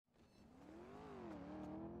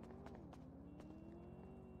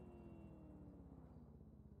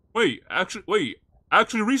Wait,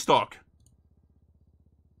 actually restock.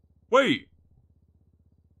 Wait.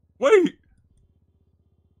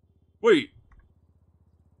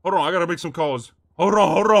 Hold on, I gotta make some calls. Hold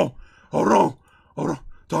on.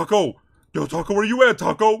 Taco. Yo, Taco, where you at,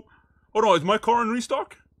 Taco? Hold on, is my car in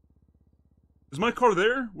restock? Is my car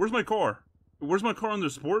there? Where's my car? Where's my car under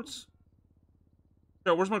sports?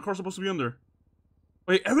 Yeah, where's my car supposed to be under?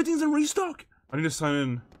 Wait, everything's in restock? I need to sign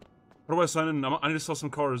in. How do I sign in? I need to sell some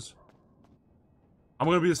cars. I'm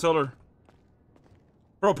gonna be a seller.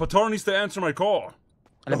 Bro, Patar needs to answer my call.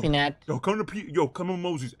 Looking at. Yo, come to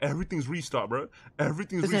Mosleys. Everything's restocked, bro.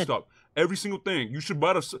 Everything's restocked. Every single thing. You should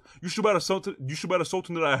buy the Sultan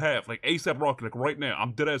that I have, like ASAP Rocket, like right now.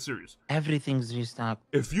 I'm dead ass serious. Everything's restocked.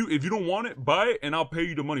 If you don't want it, buy it and I'll pay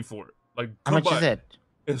you the money for it. Like how much is it?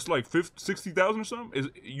 It's like 60,000 or something.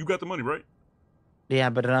 You got the money, right? Yeah,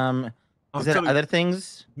 but is there other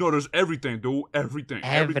things? No, there's everything, dude. Everything.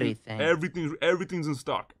 Everything's in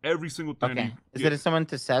stock. Every single thing. Okay. Is there someone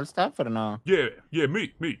to sell stuff or no? Yeah,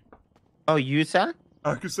 me. Oh, you sell?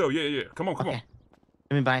 I can sell. Yeah. Come on.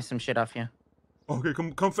 Let me buy some shit off you. Okay,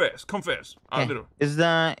 come fast. Okay. Is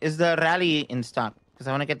the rally in stock? Because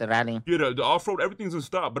I want to get the rally. Yeah, the off-road, everything's in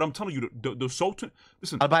stock. But I'm telling you, the Sultan.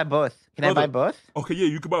 Listen. I'll buy both. Can I buy both? Okay, yeah,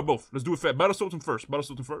 you can buy both. Let's do it fast. Buy the Sultan first.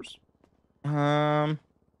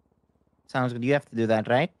 Sounds good. You have to do that,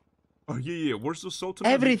 right? Oh yeah. Where's the Sultan?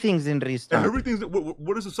 Everything's in restock. Everything's.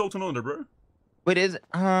 What is the Sultan under, bro? Wait,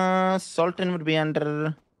 Sultan would be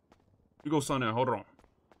under. You go sign in. Hold on.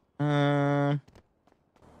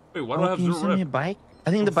 Wait, why do I have zero rep? Send me a bike?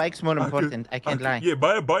 I think the bike's more important. I can't lie. Yeah,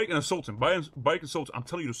 buy a bike and a Sultan. Buy a bike and Sultan. I'm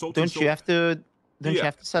telling you, the Sultan. Don't you have to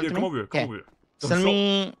sell to me? Come over here. Sell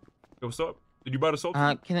me. Yo, what's up? Did you buy the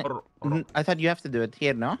Sultan? Hold on. I thought you have to do it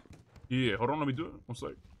here, no? Yeah, hold on. Let me do it. One sec.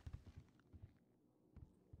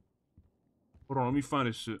 Hold on. Let me find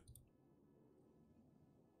this shit.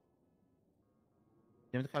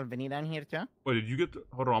 You have to call Vinny down here too? Wait, did you get the...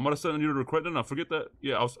 Hold on. I'm gonna send you the request. No, forget that.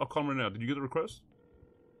 Yeah, I'll call him right now. Did you get the request?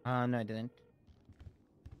 No, I didn't.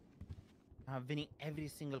 Vinny, every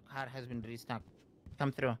single car has been restocked.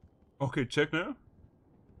 Come through. Okay, check now.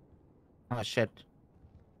 Oh, shit.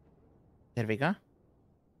 There we go.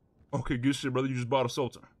 Okay, good shit, brother. You just bought a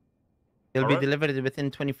Sultan. It'll be delivered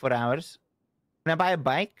within 24 hours. Can I buy a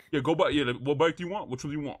bike? Yeah, go buy. Yeah, what bike do you want? Which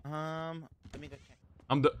one do you want? Let me go check.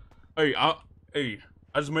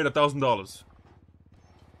 I just made $1,000.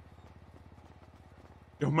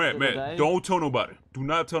 Yo, man, don't tell nobody. Do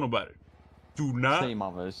not tell nobody. Do not. Same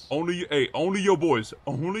others. Only your boys.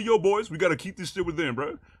 Only your boys. We gotta keep this shit within,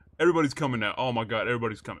 bro. Everybody's coming now. Oh my God,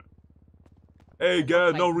 everybody's coming. Hey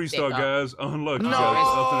guys, no restart, guys. Unlucky, guys.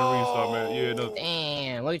 Nothing to restart, man. Yeah, no.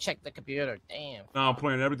 Damn, let me check the computer. Damn. Nah, I'm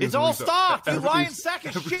playing everything. It's all stocked. You lying sack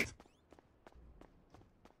of shit.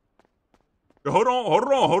 Hold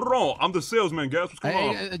on. I'm the salesman, guys. What's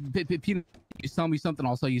going on? Peanut, you sell me something,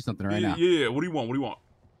 I'll sell you something right now. Yeah. What do you want?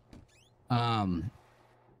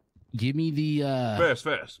 Give me the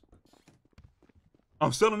Fast.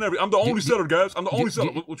 I'm selling I'm the only seller, guys. I'm the only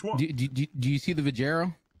seller. Which one? Do you see the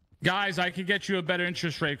Vajero? Guys, I can get you a better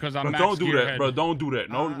interest rate because I'm bro, don't do that, bro. Don't do that.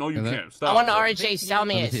 No, you can't. Stop. I want the RJ. Sell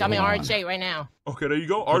me it. Sell me RJ right now. Okay, there you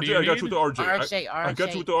go. RJ, I got you with the RJ. RJ. I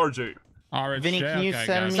got you with the RJ. RJ. Vinny, can you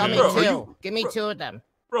sell me? Sell me two. Give me two of them.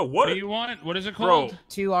 Bro, what? What do you want? What is it called? Bro.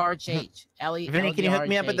 2 RJ. Vinny, can you hook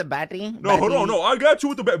me up with the battery? No, hold on. No, I got you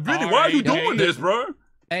with the battery. Vinny, why are you doing this, bro?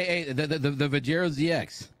 Hey, the Vajero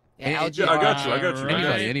ZX. Yeah, I got you.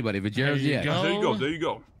 Anybody. Vajero ZX. There you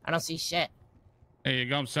go. I don't see shit. There you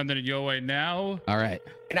go. I'm sending it your way now. All right.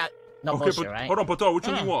 No bullshit, right? Hold on, Patar, which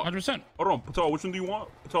one do you want? 100%. Hold on, Patar, which one do you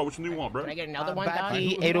want, bro? Can I get another one,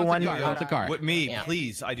 battery 801. What's the car? With me,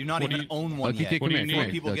 please. I do not even own one yet. What do you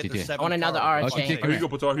need? People get the 7 I want another RJ. Here you go,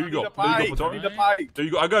 Patar. Here you go, Patar. There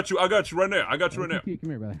you go. I got you right now. Come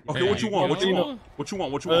here, brother. Okay, what you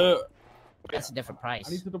want? That's a different price. I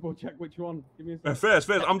need to double check which one. Give me a Man, fast.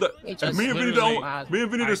 I'm the. Me and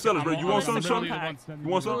Vinny the sellers, bro. You want something? You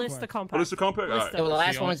want something? List the compact. List the compact. All right. So the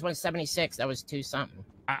last one was 176. That was 2 something.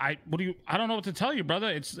 I don't know what to tell you, brother.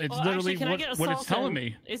 It's literally what it's telling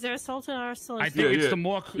me. Is there a Sultan or a Sultan? I think it's the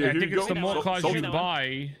more cars you Sultan.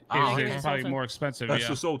 buy, it's probably more expensive. That's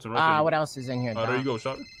the Sultan, right? What else is in here? There you go,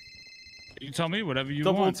 shot. You tell me whatever you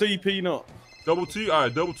double want. T peanut. Double T, all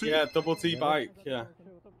right, double T. Yeah, double T bike. Yeah.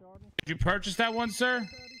 Did you purchase that one, sir?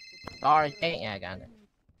 RJ, yeah, I got it.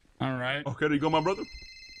 All right. Okay, there you go, my brother.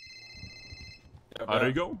 There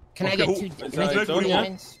you go. Can I get two? What do you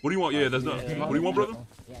want? What do you want? Yeah, that's done. What do you want, brother?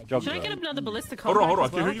 Should I get another ballistic compact? Hold on.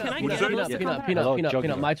 Can I What'd get you a say? ballistic compact?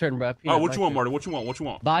 Peanut. My turn, bro. What you want, Marty? What you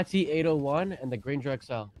want? Bati 801 and the Granger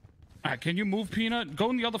XL. Can you move, Peanut? Go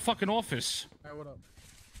in the other fucking office. Hey, what up?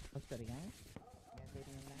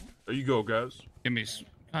 There you go, guys. Give me.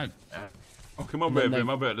 God. Okay, my bad, man.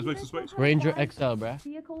 My bad. Let's make some space. Ranger XL,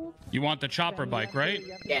 bruh. You want the chopper bike, right?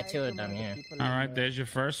 Yeah, 2 of them, yeah. All right, there's your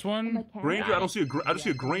first one. Granger? I don't see a. I just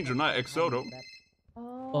see a Granger, not XL though.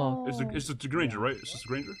 Oh. It's a Granger, right? It's just a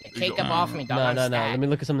Granger. There you Take go. them off me, dog. No, I'm no, no. stacked. Let me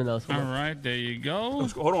look at something else. All right, there you go.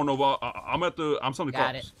 Let's go. Hold on, Nova. I'm at the. I'm selling the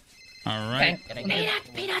Got cars. it. All right. Did I get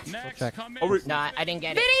it? Peanuts. Next, come in. Oh, wait. No, I didn't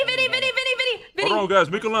get it. Hold on, guys.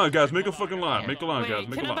 Make a line, guys. Make a fucking line. Make a line, guys. Wait,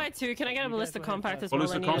 Make a can I buy line. 2? Can I get a ballista compact as well?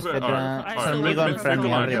 Ballista I need compact? it. All right. I All still right. need Make one a friendly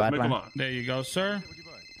line, every guys. Make a bad line. There you go, sir.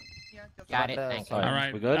 Got it. Thank you. All All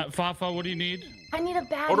right. we good? Fafa, what do you need? I need a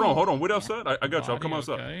baddie. Hold on. Wait outside. I got you. I'll come Body,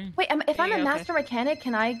 outside. okay. Wait, if I'm a Yeah, okay. master mechanic,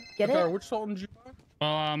 can I get it? Which Sultan did you buy? Well,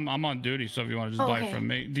 I'm on duty, so if you want to just buy it Okay. from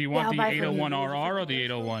me. Do you Yeah, want I'll the buy it from you. 801RR or the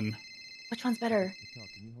 801? Which one's better?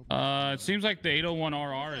 It seems like the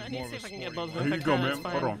 801RR is I need more to of see a if I can get sport. both. Here If you I go, can, man. it's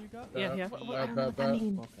fine. Hold on. Yeah. I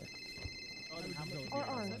mean,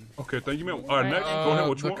 Okay, thank you, man. All right, next. Go ahead.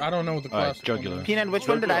 Which one? I don't know what the class. Jugular. Peanut, which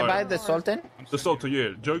one did I buy? The Sultan? The Sultan, yeah.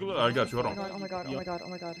 Jugular. I got you. Hold on. oh my god, oh my god, oh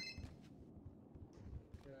my god.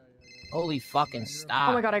 Holy fucking stop.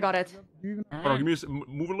 Oh my god, I got it. Hold on. Give me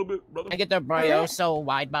move a little bit, brother. I get the Brioso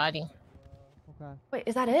wide body. Wait,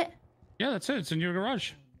 is that it? Yeah, that's it. It's in your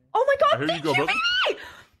garage. Oh my god, Here you thank go, you, brother. baby!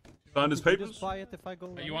 Sign his papers.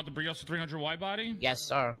 You want the Brioso 300 wide body? Yes,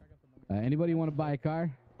 sir. Anybody want to buy a car?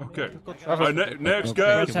 Okay. All right, next,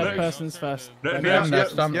 guys. Next. Persons first.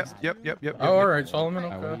 Next. Yep. Oh, all right, Solomon.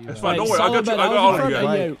 Okay. It's fine. Don't worry. I got all of you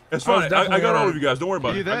guys. It's fine. I got all of you guys. Don't worry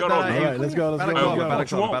about it. I got all of you. All right, let's go.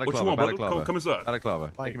 What you want, brother? Come inside.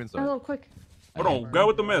 Oh, quick. Hold on. Guy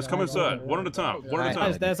with the mask. Come inside. One at a time. One at a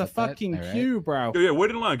time. There's a fucking queue, bro. Yeah. Wait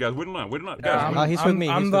in line, guys. Wait in line. Guys. He's with me.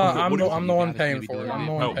 I'm the one paying for it. I'm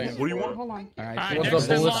the one paying. What do you want? Hold on. All All right. right, What's next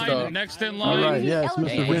the in ballista? line. Next in All right, line. yes,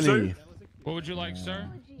 Mr. Winnie. What would you like, sir?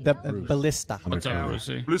 The ballista. What's up,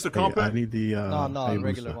 Brucey? Ballista Hey, I compact. need the Hayabusa.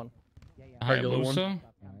 regular one. Regular one. Hayabusa?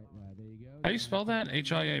 How do you spell that?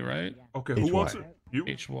 H-I-A, right? Okay. Who wants it? You.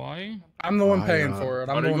 H-Y? I'm the one paying for it.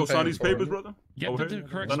 All I'm right, the you one go sign paying these for papers, it. brother. You have to do the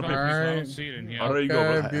correct Sign the spelling, papers. so I Alright. don't see it in here. All right, there you go,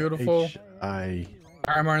 brother. Beautiful. H-I.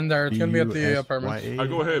 I'm in there. It's gonna be at the permits. All right,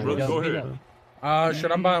 go ahead, brother. Go ahead.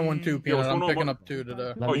 Shit, I'm buying one too, Yeah, Peanut. what's I'm going on, picking bro? up 2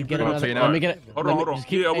 today. Let Oh, me you get picking up another. two? Let me get it. Hold on. Just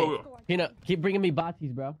keep, Yeah, hey, wait. Peanut, keep bringing me Batis,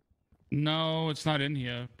 bro. No, it's not in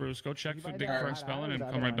here. Bruce, go check for the correct spelling and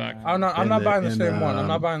come right back. I'm not And buying the and, same one. I'm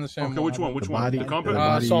not buying the same Okay, one. which one? Which The one? body, The the compact.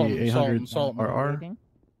 body Salt, 800 salt. RR.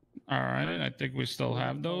 All right, I think we still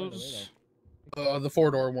have those. The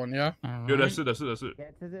 4-door one, yeah. All Yeah, right. that's it.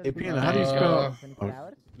 Hey, Peanut, how do you spell?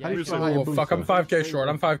 How do you spell Oh, Hayabusa? fuck, I'm 5K short.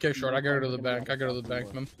 I'm 5K short. I got to the bank.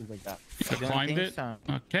 man. Declined it.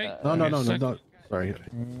 Okay. No. Give me a sec. Sorry.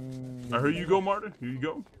 Here you go, Martin. Here you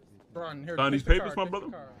go. Run, here, Sign take these the papers, car, my take the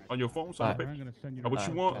brother. car. On your phone, All sign right, the I'm papers. gonna send you What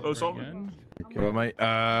the you want, papers Solomon? again. Well, mate. Come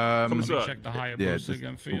Let me inside. check the Yeah, Hayabusa just,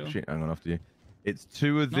 again for you. oh, shit, hang on after you. It's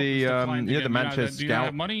 2 of Nope, the, it's declined the again. Manchester Do you not have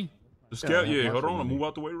Scout. money? The scout, yeah. Yeah, Hold on. I'll money. move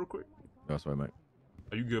out the way real quick. Oh, sorry, mate.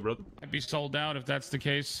 Are you good, brother? I'd be sold out if that's the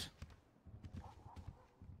case.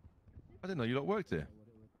 I didn't know you lot worked here.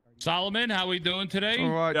 Solomon, how we doing today? All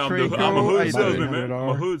right, Yeah, I'm Trico. a How hood you salesman, doing? man. I'm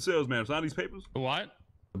a 800R. hood salesman. Sign these papers. What?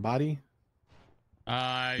 The body?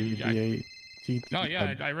 BB8. No,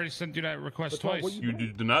 yeah, I already sent you that request twice. You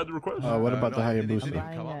denied the request? What about the no, it didn't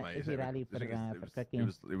Hayabusa? come up, mate. Is it rally for, The thing is, for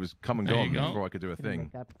cooking? it was come and There you gone go. before I could do a thing.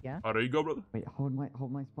 Yeah. Oh, there you go, brother. Wait, hold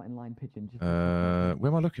my spot in line pitching. Where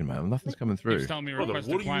am I looking, man? Nothing's coming through. Keeps telling me Brother, request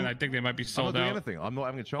what do declined. you- I think they might be I'm not sold doing out. anything. I'm not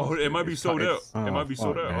having a chance. Oh, it might be sold out. It might be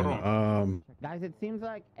sold out. Hold on. Guys, it seems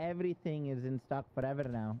like everything is in stock forever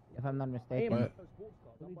now, if I'm not mistaken. What?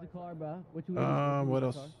 Who needs a car, bro? What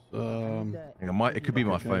else? Hang on, it could be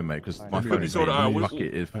my phone, mate, because my Could phone be is sold out.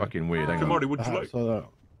 fucking weird. Hang Come on. on, what you like? So,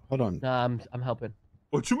 hold on. Nah, I'm helping.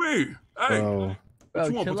 What you mean? Hey, So, Bro,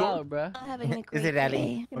 you want, chill Patel? out, bro. Is it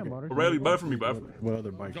rally? Rally, buy from me, buy from me. what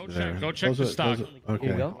other bikes Go are check- there? go check the stock. Here you Okay.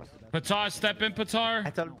 go. Patar, step in, Patar.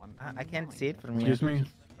 I told I can't see it from here. Excuse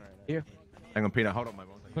me? Hang on, Peanut. Hold on, mate.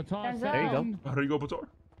 Patar, There you go. There you go, Patar.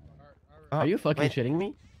 Are you fucking wait. shitting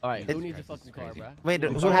me? All right, who It's- needs a fucking car, bro? Wait, who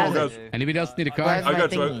Hold on, has guys. it? Anybody else need a car? Where's I my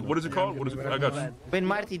got you. thingy? What is it called? What is it? I got you. Wait,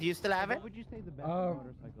 Marty, do you still have it?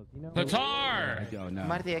 Patar. Oh, no.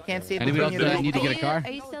 Marty, I can't see it. Anybody else between you that need to get a car? Are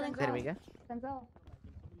you selling There we go.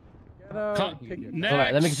 Next. All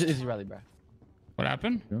right, let me get this is rally, bro. What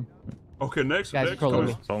happened? Okay, next. Guys, Next. follow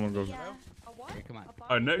me. Solomon goes. Okay, come on. All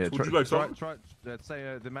right, next. Yeah, Would you like try, something?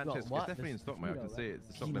 say the Manchester. It's what? definitely in stock, mate. I can see it.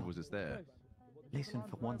 The stock levels is there. Listen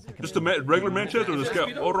for 1 second. Just the regular Manchester or the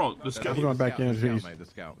Scout? Hold on, the Scout. We're going back in, The Scout, please. mate.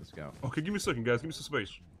 The Scout. Okay, give me a second, guys. Give me some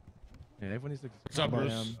space. Yeah, everyone needs to. What's up,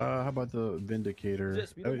 Bruce? How about the Vindicator?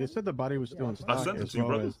 It said the body was still in stock. sent it as to you,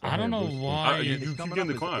 well brother. as the I don't know Hayabusa. why. You It's keep coming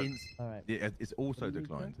getting up as declined. Yeah, it's also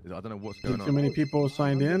declined. I don't know what's Did going too on. many people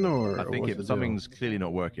signed in, or I think what's the something's clearly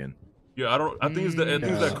not working. Yeah, I think it's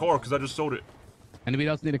that car because I just sold it. Anybody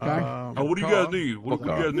else need a car? What do you guys need? What do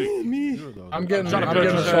you guys need? Me. I'm getting Trying to I'm pay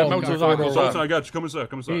getting attention. assaulted. Sultan, I got you. Come inside.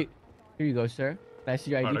 Come inside. Here you go, sir. Can I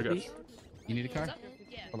see your ID, Alright, I got please? You need a car?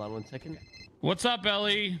 Hold on 1 second. What's up,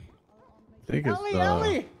 Ellie? I think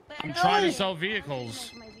it's I'm trying to sell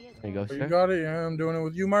vehicles. There you go, You sir. got it. Yeah, I'm doing it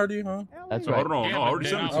with you, Marty, huh? That's Hold right. on. No, I already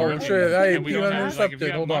sent it to Oh you. shit! Hey, And we Peanut don't have, like, if you intercepted.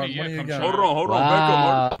 have Hold money, on. yeah, When you come get try. Hold on. Back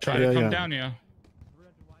up, Marty. Try to come Yeah. down here.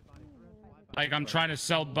 Like I'm trying to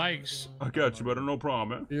sell bikes. I got you, brother. No problem,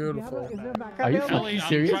 man. Beautiful. Are you Ellie, fucking I'm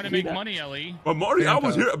serious? trying to make money, Ellie. But Marty, I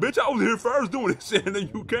was here, bitch. I was here first doing this, and then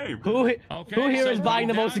you came. Who here so is buying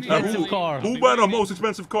the come most down here, expensive Ellie. car? Who buying the most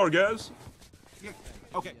expensive car, guys?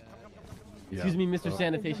 Excuse me, Mr.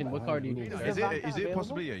 Sanitation. What car do you need, sir? Is it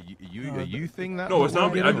possibly a you thing that? No, it's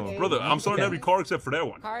not me. Or- Brother, I'm selling every car except for that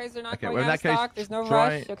one. Cars are not Okay, going well, in out that of case, stock. There's no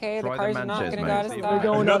try- rush. Okay, the try the cars are not Manches, going to mate. go out of See if stock.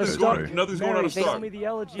 they're going Nothing's going out of stock.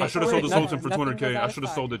 LG. I should have sold the Nothing- Sultan for nothing 200K. goes out I of should have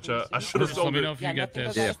stock. sold it, chat. I should have Just let sold me know it. if you Yeah, get nothing this.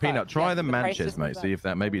 goes out Yeah, of Peanut, stock. try the Yeah, price Manches, just mate. goes See if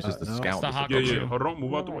that maybe it's just a no. scout. It's the or Haka Yeah, something. yeah. Hold on.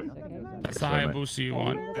 Move out the way. That's the Hayabusa you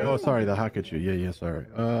want. Oh, sorry, the Hakachu. Yeah, sorry.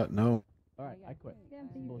 No, Alright, I quit.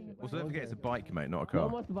 Bullshit. Also, don't forget it's a bike, mate, not a No one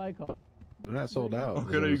car. wants to buy a car. they're not sold out.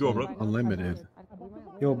 Okay, there you go, brother. Unlimited.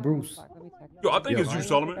 Yo, Bruce. Yo, I think it's you,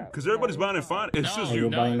 Solomon, because everybody's buying it fine. It's just you.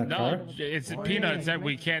 No, it's Peanuts that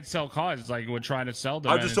we can't sell cars. Like we're trying to sell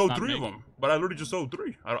them. I and just it's sold not 3 of making- them, but I literally just sold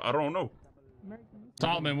 3. I don't know.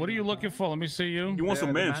 Solomon, what are you looking for? Let me see you. You want some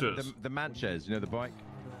the Manches? The Manches, you know the bike.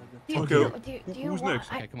 Okay. Who's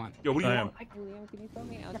next? Okay, come on. Yo, what do you want?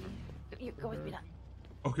 You go with me.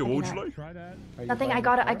 Okay, what would you like? Try that. Nothing. I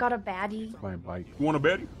got a baddie. My bike. You want a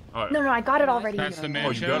baddie? All right. No, I got it already. That's the Oh,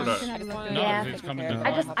 Manches. you got it. No, Yeah. it's coming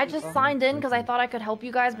to I just signed in because I thought I could help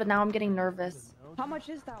you guys, but now I'm getting nervous. How much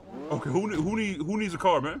is that one? Okay, who needs a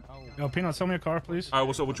car, man? Yo, Peanut, sell me a car, please. All right,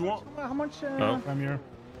 what's up? What you want? How much? Premier.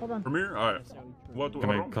 Premier? All right. What do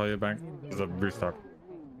I call you back? There's a Restock.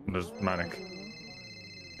 There's Manic.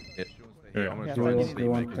 I'm gonna try to see if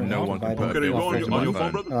no one can put Okay, a there you bill go on through your, on your my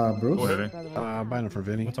phone, brother. Bruce. Go ahead. I'm buying it for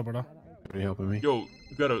Vinny. What's up, brother? Are you helping me? Yo,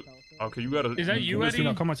 you gotta. Okay, you gotta. Is that you,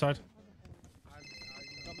 Eddie? Come outside.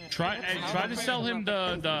 Try to sell him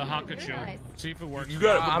the Hakachu. See if it works. You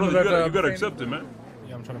gotta, I'm brother, about you gotta to- accept it, man.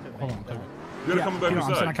 Yeah, I'm trying to. Hold on. You gotta come back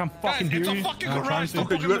inside. I can't fucking hear you.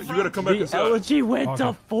 Okay, you gotta come back inside. LG went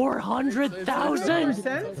to 400,000.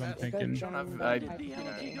 I'm thinking. I got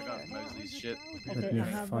Mosleys shit. Let me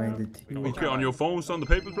find it. Okay, on your phone, son, the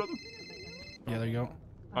papers, brother. Yeah, there you go.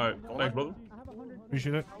 All right, thanks, brother.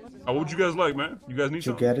 Appreciate it. What would you guys like, man? You guys need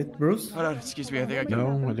something? Get it, Bruce? Hold on, excuse me. I think I can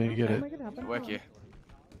No, I didn't get it. work here.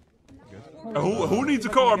 Who needs a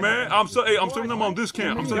car, man? I'm selling them on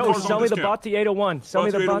discount. I'm selling cars on discount. the 801. Sell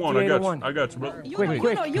Bati 801. I got you, brother.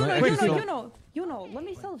 You know. Let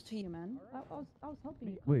me sell it to you, man. I was helping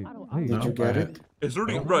you. Wait, Did you get it? It's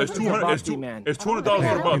already, bro. It's $200. It's $200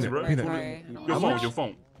 for the Bati, bro.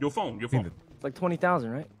 Your phone. It's like 20,000,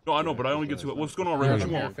 right? No, I know, but I only get to. What's going on, Ray? What you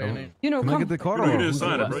want? You know, come. the car. You didn't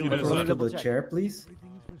sign it, bro. You didn't sign it. The chair, please.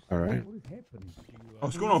 All right.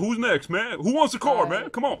 What's going on? Who's next, man? Who wants a car, man?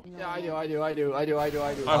 Come on. Yeah, I do. All right,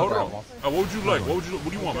 hold on. What would you like? What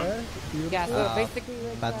do you want, man? Yeah, so basically.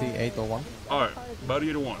 Batty 801. All right, Bati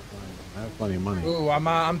 801. I have plenty of money. Ooh, I'm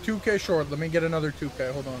 2K short. Let me get another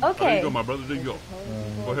 2K. Hold on. There Okay. you go, my brother. There you go.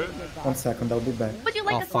 Go ahead. 1 second, I'll be back. Would you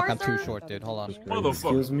like Oh a fuck, car, I'm too sir? short, dude. Hold on.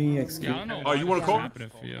 Motherfucker. Me, Yeah, I don't know. Oh, you want a car?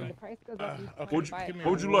 What What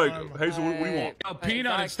would you like, Hazel? What do you want? Yo,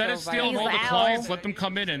 Peanut, instead of stealing all the clients, let them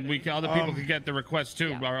come in and other people can get the request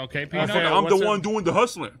too. Okay, Peanut? I'm the one doing the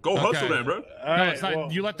hustling. Go hustle then, bro. No, it's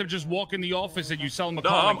not. You let them just walk in the office and you sell them a No,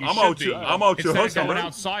 car like you I'm should out be. here- I'm out here Instead of hustling, going man.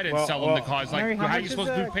 outside and selling the cars. Like, how are you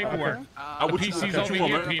supposed to do paperwork? The What you PC's what over you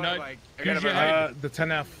want, here, man? Peanut. Here's your head. The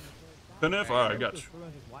 10F. 10F? All right, got you.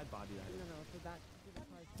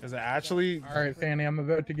 Is it actually? All right, Fanny, I'm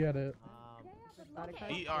about to get it.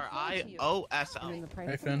 BRIOSL.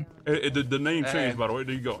 Hey, Finn. The name changed, by the way.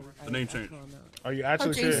 There you go. The name changed. Are you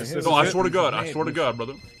actually serious? No, I swear to God. I swear to God,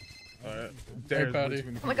 brother. Hey, Patty.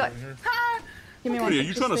 Oh my god. Give me What one. are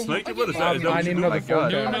you trying to snake it? What is that? I Is need that what you another do?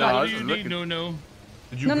 4K. No, No, what this do is you need? No.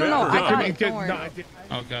 Did you No, grab I it or got not? it.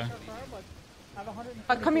 Don't worry. Okay.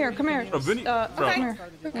 Come here. Bro, Vinny, bro. Come here.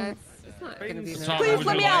 So, Please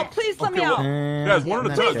let me out. Please let me out. Guys, one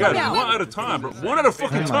at a time. Guys, one at a time, bro. One at a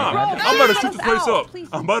fucking time. I'm about to shoot this place up.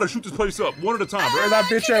 I'm about to shoot this place up. One at a time, Air bro. that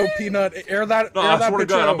bitch out, Peanut. Air that. No, air I that swear to bitch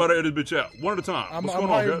God, I'm out. about to air this bitch out. One at a time. I'm What's going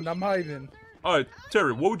on, hiding. guys? I'm hiding. All right,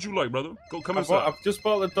 Terry, what would you like, brother? Go come inside. I've just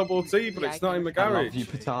bought the double T, but it's not in the garage.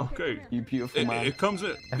 Okay. You beautiful man. It comes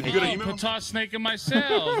in. Did you get an email? Patah snaking my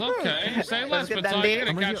sales. Okay. Say less, Patah. You're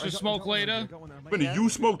gonna catch the smoke later. Benny, you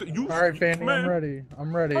smoked it. You. All right, Fanny, man. I'm ready.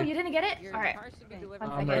 I'm ready. Oh, you didn't get it? All right.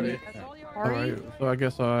 I'm ready. All right, so I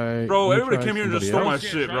guess I. Bro, you everybody try came here and just stole somebody my else.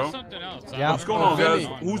 shit, bro. Yeah. What's going on, guys?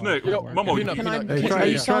 Who's next? Momo, you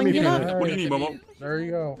Hey, try me, Peanut. What do you need, Momo? There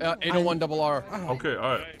you go. 801 R. Okay, all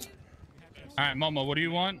right. All right, Momo, what do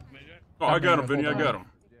you want? Oh, I got him, Vinny. I got him.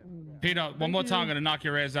 Peanut, one more time, I'm gonna knock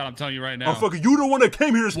your ass out. I'm telling you right now. Oh, fucker, you the one that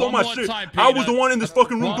came here and stole One my more shit. time, I was Peanut. the one in this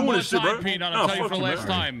fucking room One doing more this shit, time, bro. Peanut, Nah, I'll tell you fuck for the man. last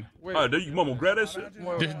time. All right, there you, Momo, grab that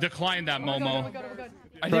shit. Decline that, Momo.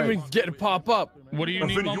 I didn't even get to pop up. What do you Oh,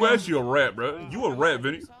 need, Vinny, Momo? you actually a rat, bro. You a rat,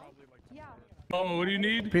 Vinny. Momo, what do you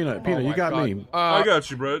need? Peanut, Oh you my got God. me. I got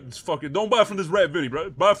you, bro. Just fucking don't buy from this rat, Vinny, bro.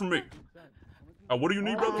 Buy from me. What do you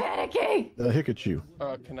need, brother? Panicking. Hikachu.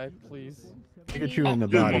 Can I please? Hikachu in the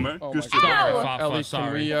Good body. one, man. Oh Good my shit. God. Ellie, Ellie, sorry.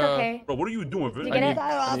 can we, Okay. Bro, what are you doing, Vinny? You get it?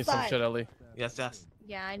 I need some shit, Ellie. Yes, yes.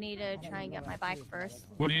 Yeah, I need to try and get my bike first.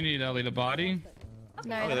 What do you need, Ellie? The body?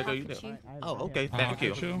 No, Okay, the there go you do. Hakachi. Oh, okay. Thank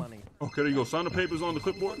you. Okay, there you go. Sign the papers on the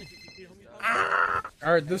clipboard.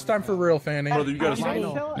 All right, this time for real, Fanny. Brother, you gotta sign. There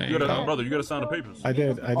You you gotta, go. brother, you gotta sign the papers. I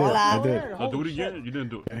did. Do it again. You didn't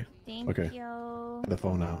do it. Thank Okay. you. The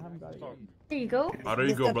phone now. There you go. Oh, there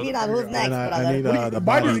you go, brother. Who's next, And I need the Why does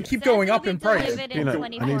body. it keep going up in price? Delivered in Peanut, I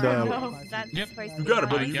 24 need, hours. That's Yep. supposed to You be got it,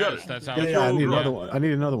 brother. fine. You got Yes, it. that's how Yeah, it yeah, I goes. need another one. I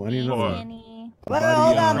need another one. I need another one. Fanny. Hold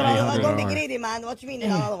on, bro. $800. Don't be greedy, man. What you mean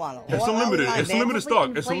another one? It's unlimited. It's unlimited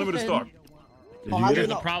stock. It's unlimited stock. Did you get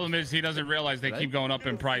The it? problem is he doesn't realize they keep going up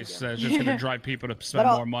in price. It's just gonna drive people to spend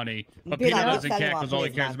But, more money. But Peanut, Peanut I'll doesn't tell you care what, because all he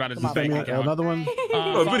please, cares man. about is Come his on, bank Send me account. another one.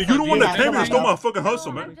 Bro, Vinny, you the one that came here and stole Yeah. my fucking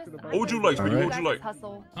hustle, man. What would you like, Vinny? What would you like?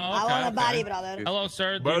 Hustle. Oh, I okay, want a body, okay. brother. Hello,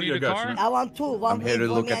 sir. Do Buddy, you I need a got car? you. I want two. One here to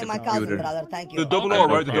for look me at and the my cousin, computer. brother. Thank you. The double Okay, R,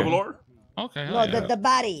 right? The okay. double R? Okay. No, hell yeah. the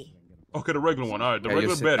body. Okay, the regular one. All right, the Yeah, you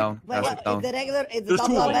regular sit Betty. down. Wait, I what? sit Is down. the regular? Is the There's two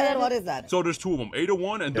double of R them. better? What is that? So there's two of them,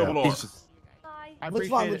 801 and double R.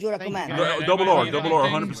 Which one would you recommend? Double R, double R,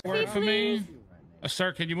 100%. Work for me.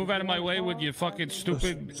 Sir, can you move out of my way with your fucking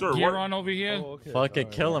stupid Sir, gear what? on over here? Fuck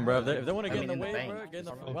it, kill him, bro. If they want to get in the way, bro, get in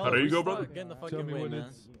the Oh, there you go, brother. Get in the fucking way, man.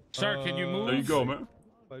 Sir, can you move? There you go, man.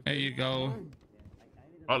 There you go. All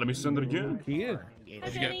right, let me send it again. Did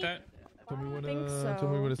you get that? I think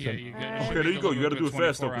so. Yeah, you get it. Okay, there you go. You gotta do it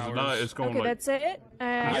fast though, because now it's going Okay, like. that's it.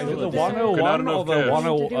 Is it the Okay, not 101 enough or the cash. 801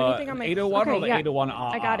 or the Okay, yeah.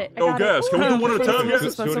 801R? I got it. Yo, guys, can we do one at a time, guys? This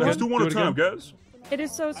is supposed to Let's work. do one at a time, guys. It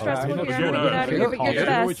is so stressful do it here. again, I'm gonna get out of here, but get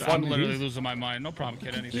Yeah. fast. I'm literally losing my mind. No problem,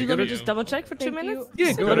 kid. Anything You for gonna you. just double check for 2 minutes?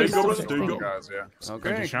 Yeah, Okay, there you go, brother. There you go. Guys, yeah.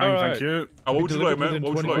 Okay. Thank you. What would you like, man?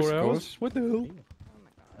 What would you like? What the hell?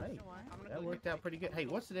 That worked out pretty good. Hey,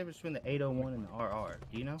 what's the difference between the 801 and the RR?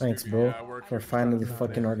 Do you know? Thanks, bro, for finally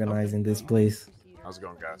fucking organizing this place. How's it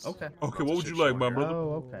going, guys? Okay. Okay, what would you like, my brother?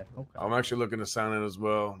 Oh, okay. Okay. I'm actually looking to sign in as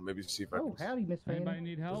well. Maybe see if I Oh, can. howdy, Miss Fanny. Anybody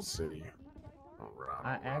need help? Let's see. All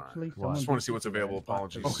right. I actually. Well, I just want to see what's available.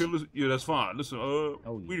 Apologies. Okay, listen, yeah, that's fine. Listen,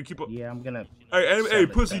 we need to keep up. Yeah, I'm gonna. Hey,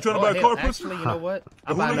 pussy, you trying to buy a car, pussy? Actually, you know what?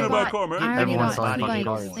 Who looking to buy a car, man? I already Everyone's bought two body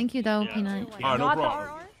bikes. is- Thank you, though, Peanut. All right, no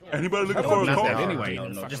problem. Anybody looking for a Not that car? anyway.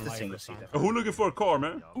 No, just a single seater. Who looking for a car,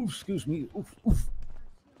 man? Ooh, excuse me. Oof, oof.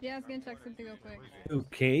 Yeah, I was gonna check something real quick.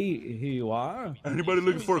 Okay, here you are. Anybody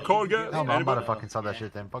looking for a car, guys? I'm about to Anybody? fucking sell that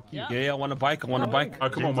shit then. Fuck you. Yeah, I want a bike. I want a bike. All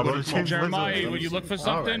right, come on, my brother. Come on. Jeremiah, would you look for All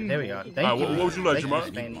right, something? there we are. Thank All right, you. what would you like, Thank Jamal? Miss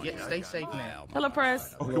Fanny. Yeah, stay safe now. Hello,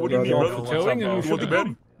 press. Okay, what do you need, brother? Towing and You want the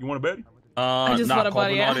Betty? You want a Betty? I just want a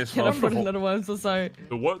body. I artist. can't afford another one. I'm so sorry.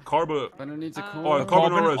 The what? Carbon. needs a cool. Oh, carbon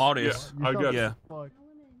Carbon RS. artist. Yeah, I got Yeah. it.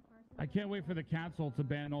 I can't wait for the council to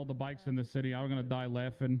ban all the bikes in the city. I'm gonna die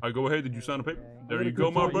laughing. All right, go ahead. Did you sign the paper? There you go,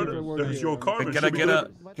 my brother. That's your carbon. Can I Should be get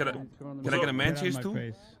good. can I get a man chase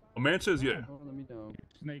too? A man says, yeah.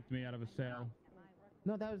 Snaked me out of a sale.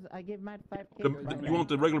 No, that was I gave Matt 5K. You want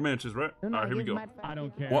the regular man chase, right? No, no, All right, here we I gave go. Matt 5K. I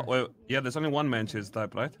don't care. What? Well, yeah, there's only one man chase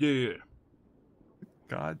type, right? Yeah, yeah.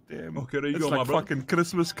 God damn. Okay, there you it's go, like my brother. fucking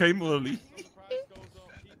Christmas came early.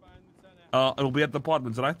 It'll be at the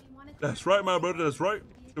apartments, right? That's right, my brother. That's right.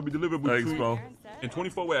 It'll be delivered Thanks, between bro. in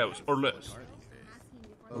 24 hours or less.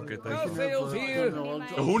 Okay, thank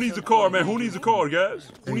you. Who needs a car, man? Who needs a car, guys?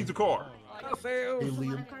 Who needs a car?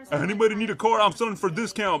 Anybody need a car? I'm selling for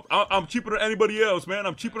discount. I'm cheaper than anybody else, man.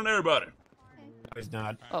 I'm cheaper than everybody. It's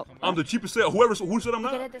not. I'm the cheapest sale. Who said I'm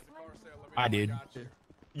not? I did.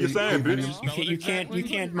 You're saying, bitch. You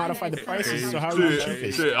can't modify the prices. So how are you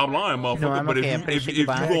cheapest? Shit, I'm lying, motherfucker. No, I'm but okay. I if appreciate you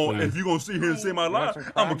buying it. you gonna sit here and say my lie,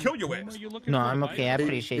 I'm gonna kill your ass. No, I'm okay. I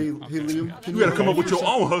appreciate it. You gotta come up with your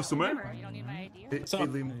own hustle, man.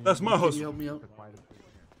 That's my hustle. Help me out.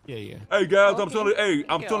 Yeah. Hey guys, I'm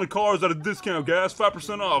selling cars at a discount, guys.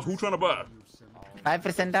 5% off. Who trying to buy?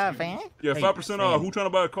 5% off, eh? Yeah, 5% off. Who trying to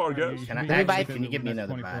buy a car, guys? Can you give me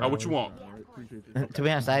another buy? What you want? To be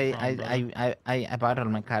honest, I bought all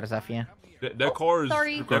my cars off you. That car is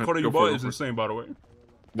sorry. that car that you bought is insane, by the way.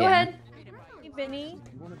 Go ahead. Hey, Vinny.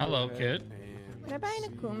 Hello, kid. Can I buy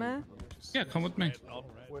an Akuma? Yeah, come with me.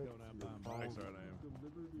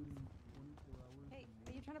 Hey,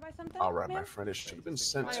 are you trying to buy something? All right, my friend. It should have been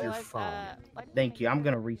sent to your phone. Thank you. I'm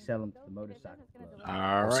gonna resell them to the motorcycle club.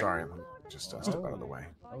 All right. Sorry, just step out of the way.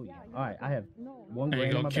 Oh yeah. All right. I have $1 There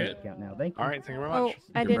you grand go, in my kid. bank account now. Thank you. All right, thank you very Oh, much.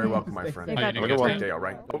 I You're didn't. very welcome, my friend. I got Have a you. good one. Day, all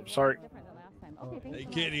right. Oh, sorry. Hey,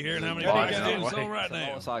 kid, you hearing how many Bye. things getting sold right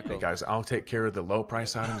now? Hey guys, I'll take care of the low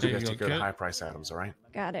price items. You There guys you take go, care of the kid. high price items. All right.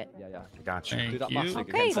 Got it. I got you. Thank you.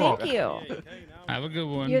 Okay, thank you. Have a good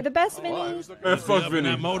one. You're the best, Vinny. Man, fuck In Vinny.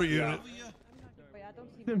 that motor unit.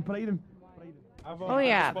 Oh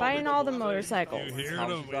yeah, buying all the motorcycles. You hear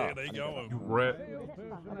them? Where they going? You rat.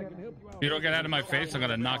 You don't get out of my face, I'm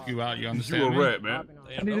gonna knock you out. You understand You a me? rat, man.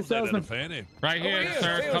 I need a salesman. Fanny. Right here,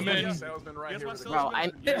 sir. Come in. Bro,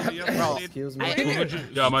 bro. Excuse me.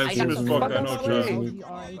 Yeah, my I team got is the fucked. I know,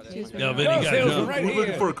 Excuse Chad. me. Yeah, Vinny got jumped. Who's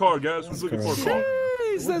looking for a car, guys? Who's looking for a car?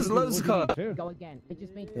 There's loads of cars. Go again. It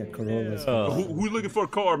just made Yeah, Corollas. Who's looking for a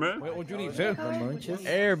car, man? What you need, sir?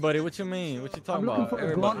 Everybody, what you mean? What you talking about?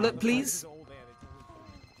 A gauntlet, please.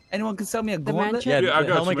 Anyone can sell me a gauntlet? Yeah, I got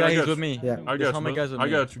the helmet you, man. guy I got is with you. me. Yeah. I This got you. helmet man. guy's with I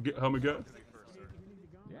me. got you. Helmet guy. Yeah,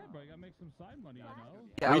 bro, you gotta make some side money, you know?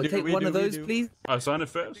 Yeah, I would take one of those, please. I sign it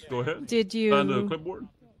fast. Go ahead. Did Sign the you? clipboard.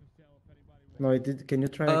 No, it did. Can you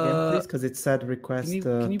try again, please? Because it said request can you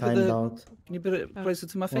put timed the- out. Can you put it closer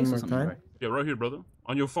to my One face or more something? time. Yeah, right here, brother.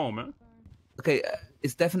 On your phone, man. Okay,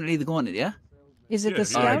 it's definitely the gauntlet, yeah? Is it Yeah, the yeah,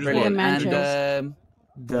 scout I or just the want- And, mansions?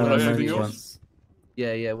 The What, anything merge else? ones.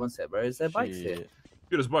 yeah, one sec, bro. Is there bikes here? Shit.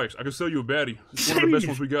 Get us bikes. I can sell you a baddie. It's one of the best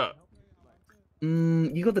ones we got.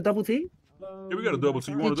 You got the double T? Yeah, we got a double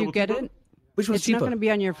T. You want a Did you double get T? it? Which one's It's not cheaper? going to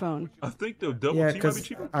be on your phone. I think the double Yeah, T might be because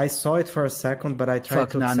cheaper. I saw it for a second, but I tried Fuck,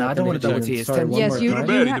 to nah, accept I don't and want a it double didn't. T, it's Sorry, 10 one Yes, more you. time.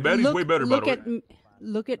 The baddie, you the baddie's look, way better, by look the at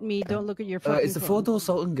look at me. Don't look at your phone. Is the 4-door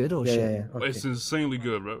Sultan good or Yeah, shit? yeah, yeah. Okay. It's insanely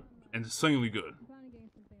good, bro. Insanely good.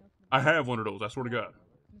 I have one of those. I swear to God.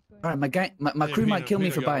 Alright, my crew might kill me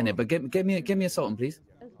for buying it, but get me a Sultan, please.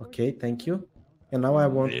 Okay, thank you. And now I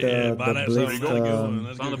want Yeah, the buy that something. Blitz, There you go.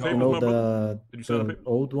 That's Sign the good. paper, you know, my brother. Did you sign the the paper?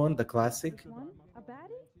 old one, the classic.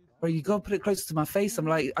 Bro, you gotta put it closer to my face. I'm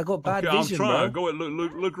like, I got bad Okay, I'm vision, trying. bro. Go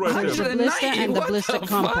ahead. Look right There's there. the bro. Blista and the What the Blista fuck?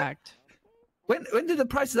 Compact. When did the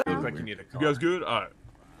prices Looks like you need a You car. guys good? All right.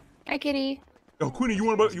 Hi, kitty. Yo, Queenie, you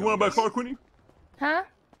want to buy a car, Queenie? Huh?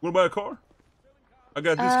 Want to buy a car? I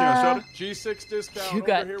got discounts, shawty. G6 discount You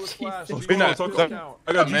got over here with Flash. Oh, G6 talk about- discount.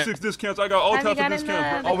 I got G6 discounts. I got all Have you types of gotten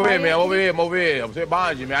discounts, the- bro. Over here, man, over here, I'm over here. I'm sitting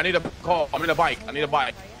behind you, man. I need a car. I need a bike. I need a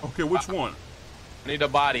bike. Okay, which one? I need a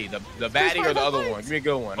body. The baddie or the other one? Give me a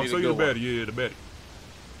good one. I I'll need show a you the good one. baddie. Yeah, the baddie.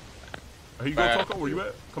 Here you go, Alright. Taco. Where you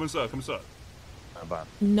at? Come inside. Come inside.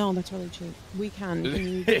 No, that's really cheap. We can. Can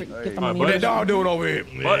you get the Alright, money? buddy. What that dog doing over here?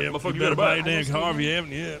 But, Yeah, motherfucker, you you better gotta buy buy a it. damn car if you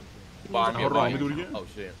haven't yet. Hold Hold on, let me do it again. Oh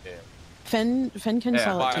shit. Yeah. Fen can Yeah,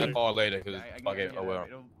 sell it buy to the you. car later because okay. Oh well.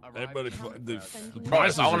 Everybody, the Bro,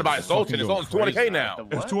 prices I want to are buy a Sultan. It's on fucking 20K now.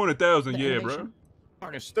 It's 200,000. Yeah, bro.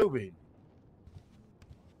 Fucking stupid.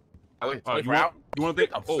 I wait, Alright, for out. You want to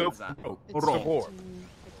think? I'm Oh, stupid. hold on.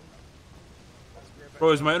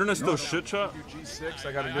 Bro, is my internet still shit, shot? G6,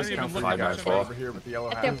 I got a I didn't discount even for look you at guys my over here with the yellow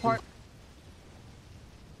At hat. the apartment.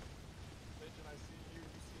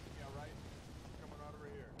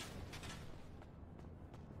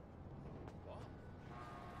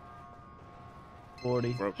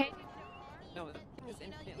 Hey.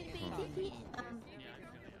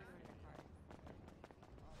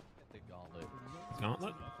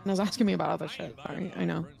 Gauntlet? I was asking me about other shit. Sorry, I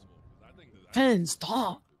know. Fen,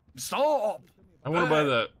 stop. Stop! I want to buy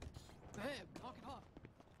that.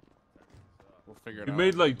 We'll figure it We out.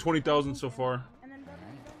 made like 20,000 so far.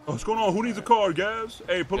 Oh, what's going on? Who needs a car, guys?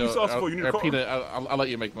 Hey, police Yo, officer, you need a car? Peanut, I'll let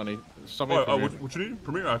you make money. Somebody What you need?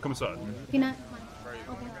 Premier? Alright, come inside. Peanut.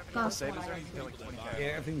 Yeah,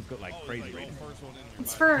 everything's got like crazy ratings.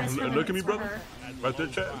 It's for Look at me, brother. Right there,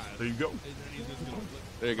 Chaz. There you go.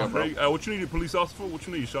 There you go, bro. What you need, police officer? What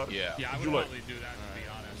you need, shot? Yeah, I What would you like? probably do that, to be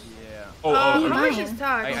honest. Oh, how much is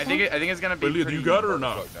that? I think it's gonna be. Wait, Leah, do you got it or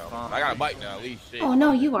not? I got a bike now, at least. Shit. Oh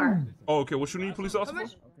no, you are. Oh, okay. What you need, police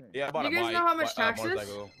officer? Yeah, I bought You a guys bike. know how much tax is?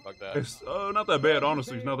 motorcycle, Fuck that. It's not that bad,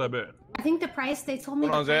 honestly. It's not that bad. I think the price they told me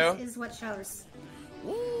Put on the price sale? is what shows.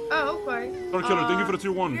 Oh, okay. Sorry, Killer. Thank you for the tier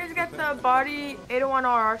You 1. guys got the body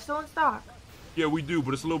 801RR still in stock? Yeah, we do,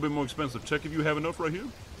 but it's a little bit more expensive. Check if you have enough right here.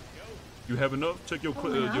 You have enough? Check your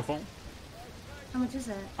your phone. How much is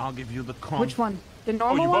it? I'll give you the Which one? The Oh,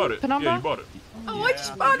 normal you one? bought it. Penumbra? Yeah, you bought it. Oh, I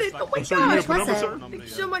just bought it. Oh my Sir, you need a gosh. Penumbra, sir? Thank you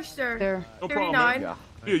so much, sir. There. No problem, man. 39.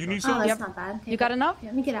 Yeah, you need Oh, some? that's not bad. Okay, You got enough?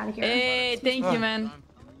 Let me get out of here. Hey, thank you, man.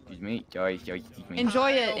 Excuse me. Excuse me.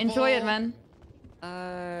 Enjoy it, man.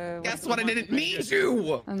 Guess what? I didn't need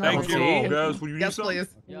you. Thank you, guys. Will you need some?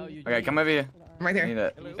 Okay, come over here. Right here. Need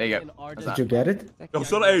it. There you go. That's Did that. you get it? Yo,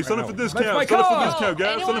 sell it for discount. Sell it for discount,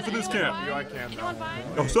 guys. Sell it for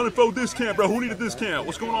discount. Yo, sell it for discount, bro. Who need a discount?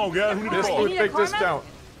 What's going on, guys? Who need a car? Big discount.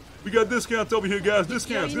 We got discounts over here, guys.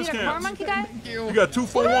 Discounts, You need a car discounts. monkey guy? We got 2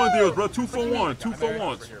 for 1 deals, bro. 2 for 1. 2 for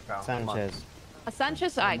 1s. Sanchez. A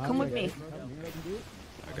Sanchez? Alright, come with me.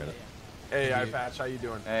 Hey, iPatch, how you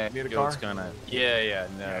doing? Hey, Need a yo, car? what's going on? Yeah,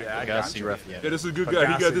 no. I I got gotta see you. Ruff yet. Yeah, this is a good guy.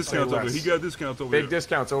 He got discounts over here. He got discounts over here. Big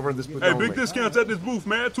discounts over in this booth. Hey, big discounts at this booth,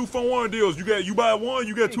 man. 2 for 1 deals. You buy one,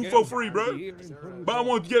 you get 2 for free, bro. Buy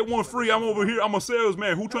one, get one free. I'm over here. I'm a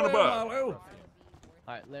salesman. Who trying to buy?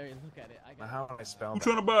 Alright, Larry, look at it. I got How do I spell Who that?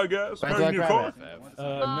 trying to buy, guys? Where Mary, do I you need a grab car? it?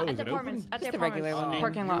 At the apartments. At the regular apartments. one.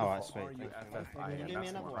 Parking lot. What's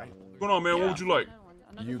going on, man? What would you like?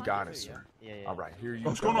 You got it, sir. All right, here you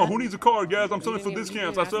What's go. going on? Who needs a car, guys? I'm selling for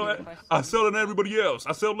discounts. I sell it than everybody else.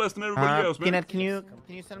 I sell less than everybody else, man. Peanut, can you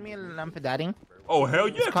sell me a lampadari? Oh, hell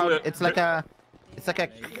yeah. It's called, it's like a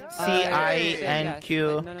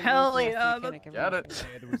CINQ. Hell yeah. Got it.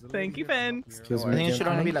 Thank you, Ben. Excuse I me. think it should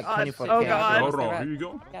only be like 24K. Oh, God. Hold on. Here you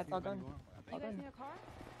go. Yeah, it's all done. All done.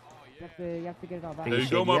 You have to get it all back. There you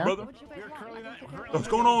go, my brother. What's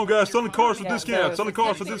going on, guys? Selling cars for discounts. Selling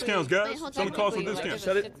cars for discounts, guys. Selling cars for discounts.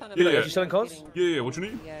 Yeah. You selling cars? Yeah. What you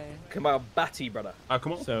need? Come on, Batty, brother. All right,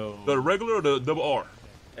 come on. So The regular or the double R?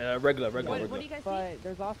 regular. What do you guys But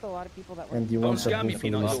there's also a lot of people that work. And you want the scam me, booth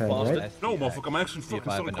Peanut, on the you side, bastard. right? No, motherfucker. I'm actually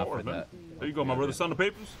fucking selling cars, man. There you go, my brother. Sign the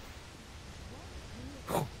papers.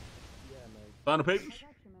 Sign the papers.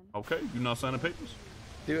 Okay. You not signing papers?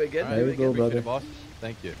 Do it again. There you go, brother.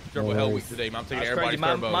 Thank you. Triple hell week today, man. I'm taking That's everybody's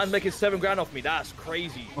crazy, man. turbos. Man's making $7,000 off me. That's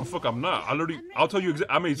crazy. Oh, fuck, I'm not. I'll tell you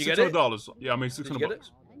exactly. I made You get it? $600. Yeah, I made you $600. get it?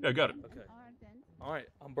 Yeah, I got it. Okay. All right,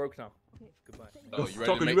 I'm broke now. Goodbye. Oh, you Talking,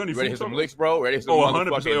 ready you to ready make, for ready for some Taco? licks, bro? Ready for some Oh,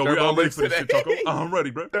 motherfucking 100%. Yo, turbo I'm ready licks for this shit, Taco. today? I'm ready,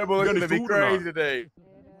 bro. Turbo You licks got any gonna be food or not? crazy today.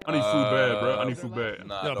 I need food bad, bro. I need food bad.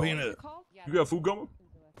 Nah, Yo, don't. Peanut. You got food going?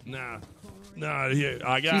 Nah, yeah,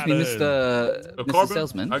 I got Excuse me, The Mr. carbon?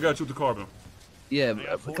 Salesman. I got you with the carbon. Yeah,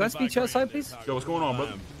 can I speak to you outside, please? Yo, what's going on,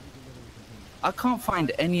 brother? I can't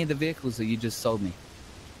find any of the vehicles that you just sold me.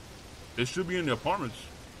 It should be in the apartments.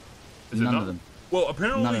 Is it None not? of them. Well, None of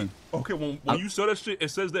apparently, them. okay, when you saw that shit, it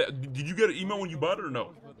says that. Did you get an email when you bought it or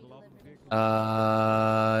no?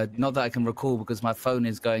 Not that I can recall because my phone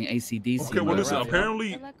is going ACDC. Okay, well, mode listen, right now.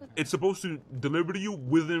 apparently, it's supposed to deliver to you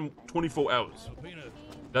within 24 hours.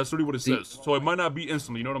 That's really what it says. So it might not be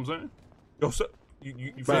instantly, you know what I'm saying? Yo, so,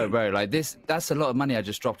 you feel me? Bro, like that's a lot of money I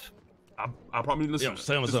just dropped. I probably listen. Yo,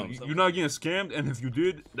 say me listen, something. you're not getting scammed, and if you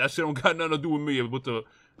did, that shit don't got nothing to do with me. It's with the.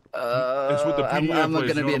 It's with the I'm PDM not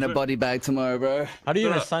place, gonna you be know in a what I'm body bag tomorrow, bro. How do you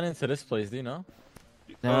Shut even up. sign into this place? Do you know?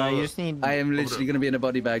 No, you just need. I am literally gonna be in a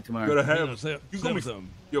body bag saying? tomorrow. You gotta have. Say You gonna me be. something.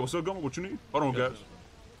 Yo, what's up, Gummer? What you need? Hold on, guys.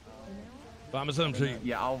 Buy me something cheap.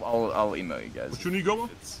 Yeah, I'll email you guys. What you need, Gummer?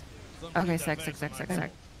 Okay, sec.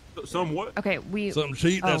 Some what? Okay, we. Something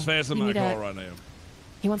cheap that's faster than you my need car a- right now.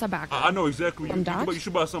 He wants a back. I know exactly. From Dodge? You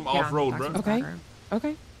should buy something off-road, bro. Okay.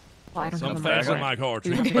 Okay. Well, I don't Something have faster than my car.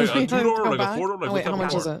 Cheap. Like a two-door, like a four-door, like Oh, what wait, type how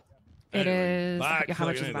much of is car? it? It is. Bike, How much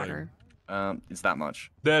like is the anything. backer? It's that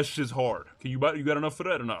much. That shit's hard. Can you buy? You got enough for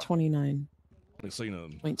that or not? 29.2. Let's see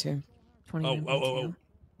nothing. 29.2. Oh.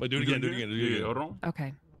 Wait, do it again. Yeah, hold on.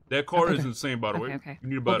 Okay. That car Okay. is insane, by the way. Okay. You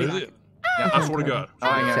need to buy Is that. it? I swear to God.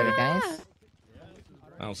 Sorry, guys.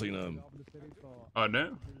 I don't see nothing. All right, now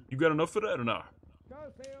you got enough for that or not?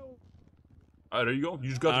 All right, there you go. You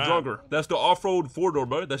just got the All right. jogger. That's the off-road four-door,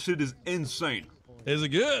 bro. That shit is insane. Is it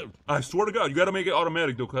good? I swear to God, you got to make it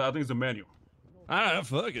automatic though, cause I think it's a manual. All right,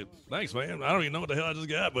 fuck it. Thanks, man. I don't even know what the hell I just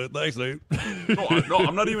got, but thanks, dude. No,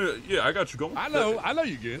 I'm not even. Yeah, I got you going. I know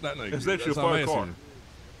you good. I know you It's good. actually a That's all I'm fire car. asking.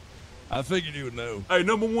 I figured you would know. Hey,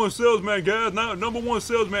 #1 salesman, guys. Now, #1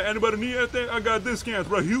 salesman. Anybody need anything? I got discounts,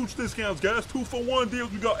 bro. Huge discounts, guys. 2-for-1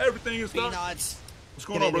 deals. We got everything in stock. What's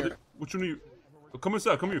going on, brother? What you need? Come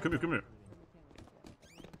inside. Come here.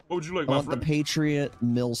 What would you like, I my want friend? the Patriot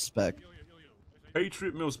Mil Spec.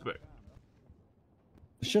 Patriot Mil Spec.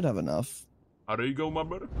 Should have enough. Oh, there you go, my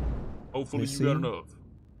brother. Hopefully Let me you got see. enough.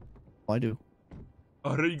 I do.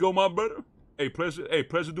 Oh, there you go, my brother. Hey,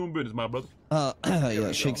 pleasure doing business, my brother.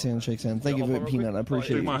 Yeah, shakes hand. Thank you for it, Peanut. I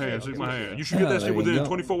appreciate Shake it. my hand. You should get that there shit you within go.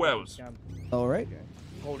 24 hours. All right.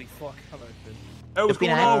 Holy fuck. Hey, what's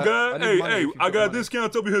going on, guys? Hey, I got a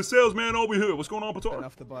discount over here, salesman over here. What's going on, Patar?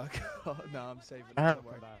 Off the buck. Oh, no, I'm saving it. Don't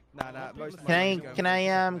worry. Nah, most of Can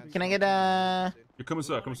I get a? Yeah, come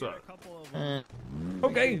inside.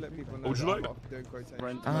 Okay. What would you like?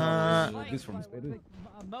 This from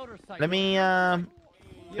let me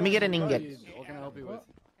get an ingot. What can I help you with?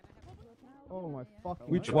 Oh my fucking.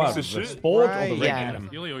 Which Piece one? of The shit. sport or the Yeah.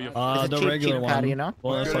 regular? It's a The cheap regular card, one. you know?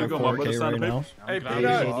 Well, that's There you like go, my brother. 4K Sign the right now. papers. Hey,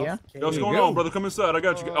 Yeah. Yo, what's going on, brother? Come inside. I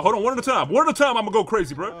got you. Hold on, one at a time. One at a time. I'm gonna go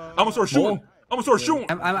crazy, bro. I'm gonna start shooting. I'm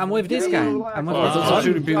with this guy. I'm with Let's this start guy.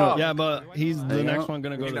 shooting. Yeah, but he's the next one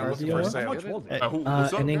gonna go to the For sale. What's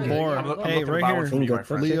up? An ingot. Hey, right here.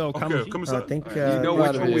 Leo, come. Okay, come inside. You know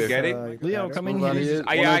which one we're getting? Leo, come in here.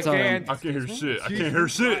 Yeah, I can. I can't hear shit. I can't hear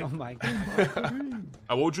shit. Oh my god.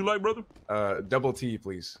 What would you like, brother? Double T,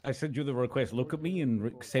 please. I sent you the request. Look at me and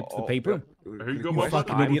accept the paper. Here you go, my brother.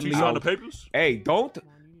 fucking Would idiot, you Leo. sign the papers? Hey, don't.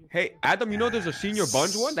 Hey, Adam, you know there's a senior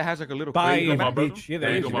bunch one that has like a little Bye, crate. my brother. bitch. Yeah, There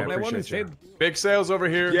there you is. go, my I brother. want to Appreciate say Big sales over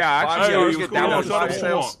here. Hey, Yeah, actually, what's let's get going down on? to Shut up, 5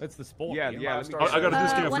 come on. sales. that's the sport. Yeah, let's start. I got a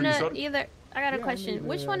discount for One you, of son. either. I got a question.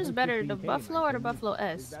 Which one is better, the Buffalo or the Buffalo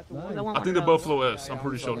S? I think the Buffalo S. I'm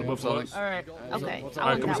pretty sure the Buffalo S. All right. Okay. All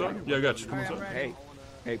right, come inside. Yeah, I got you. Come inside.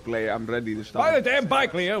 Hey, player, I'm ready to Buy start. the damn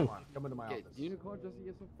bike, Leo. Come into my office. Here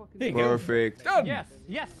you go. Perfect. Done. Yes.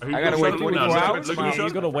 Here I you gotta go, wait son. 24 Look at hours. me, son.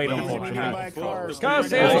 You gotta wait, unfortunately. Car Oh,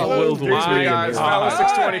 sales. my guys, Palace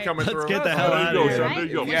 620 coming Let's through. get the hell There out you of go, here. son. There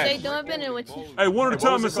you go. What they doing, Ben? What you? Hey, one at a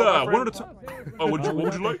time was it called, inside. my One at a time. Oh, what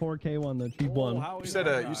would you like? 4K one, the cheap one. You said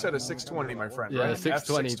a 620, my friend. Yeah, right?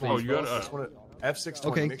 620, Oh, you got it. F620.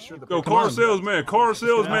 Okay. Make sure the Yo, car salesman.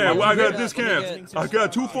 Well, I got discounts. I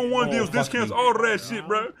got 2-for-1 deals, discounts, all that shit,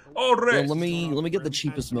 bro. All Yo, that. let me get the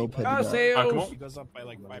cheapest moped you Car got. Come on. sales.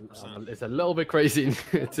 It's a little bit crazy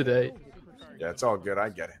today. Yeah, it's all good. I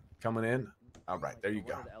get it. Coming in. All right, there you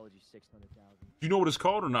go. You know what it's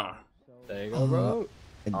called or not? There you go, bro.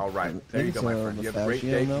 All right, there you go, my friend. You have a great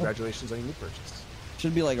day. Congratulations on your new purchase.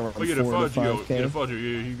 Should be like around Oh, yeah, 4 the to fudge. Yeah, 5K. the fudge. Yeah,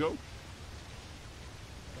 here you go.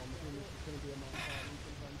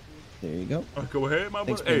 There you go. Go ahead, my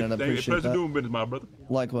Thanks, brother. Hey, man, I thank you. appreciate Pleasure that. doing business, my brother.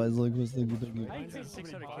 Likewise, thank you.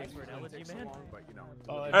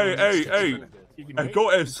 Hey, go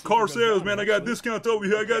as car sales, man. I got discounts over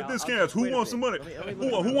here. I got discounts. Who wants some money?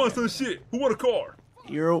 Who wants some shit? Who want a car?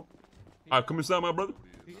 Euro. All right, come inside, my brother.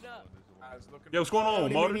 Yeah, what's going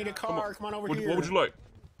on, Marty? Need a car. Come on over here. What would you like?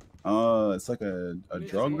 It's like a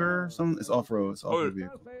drugger or something. It's off-road. It's off-road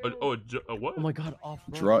vehicle. What? Oh my god,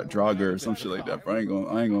 off-road. Drugger or some shit like that. Bro, I ain't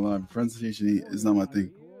gonna lie. Pronunciation is not my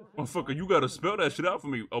thing. Motherfucker, you gotta spell that shit out for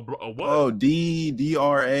me. What? Oh,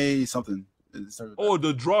 DRA something. Oh,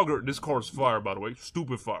 the drugger. This car's fire, by the way.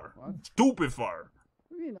 Stupid fire. Stupid fire.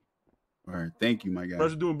 All right, thank you, my guy.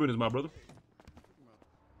 Pleasure doing business, my brother.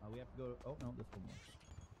 We have to go. Oh no, this one.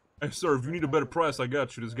 Hey, sir, if you need a better price, I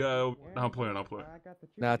got you. This guy. Nah, I'm playing.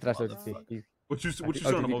 Nah, trust OTT. What you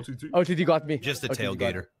selling him, OTT? OTT got me. Just a OTT got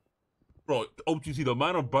tailgater. Bro, OTT, the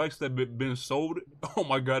amount of bikes that been sold, oh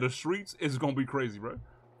my god, the streets is gonna be crazy, bro.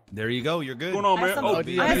 There you go. You're good. What's going on,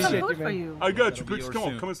 man? I have some food for you. I got you, Pix. Come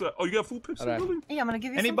on, come inside. Oh, you got food, Pix? Really? Yeah, I'm gonna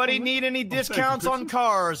give you Anybody some food. need any discounts on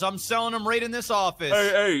cars? I'm selling them right in this office.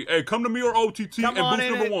 Hey, come to me or OTT Come and on booth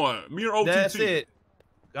in number it. 1. Me or OTT. That's it.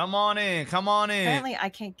 Come on in. Come on in. Apparently, I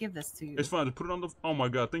can't give this to you. It's fine. Just put it on the. Oh my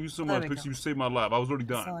god, thank you so There much, we Pixie. go. You saved my life. I was already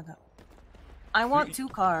That's all dying. I got. I want 2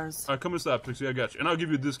 cars. All right, come inside, Pixie. I got you, and I'll give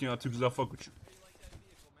you a discount too, cause I fuck with you.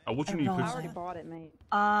 What you need, know. Pixie? I already bought it, mate.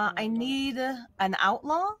 I need an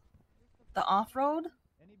Outlaw, the off-road.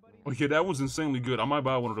 Okay, that one's insanely good. I might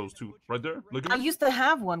buy one of those too. Right there. Look at I me. used to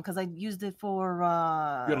have one because I used it for.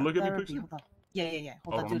 You gotta look at me, therapy. Pixie? Hold on. Yeah. Hold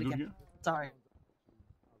Hold on, on, do it do it again. again. Sorry.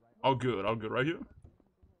 All good. Right here.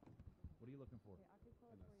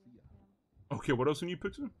 Okay, what else you need,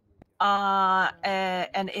 Pixie?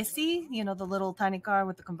 An Issy, you know, the little tiny car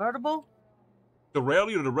with the convertible. The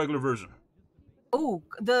rally or the regular version? Oh,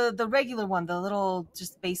 the regular one, the little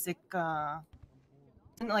just basic,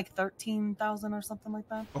 like 13,000 or something like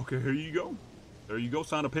that. Okay, here you go. There you go.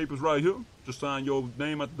 Sign the papers right here. Just sign your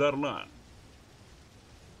name at the dotted line.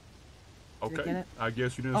 Did you Okay. get it? I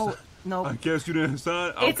guess you didn't. Oh, sign. no. I guess you didn't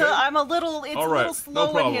sign. Okay. I'm a little. It's All a right, little no slow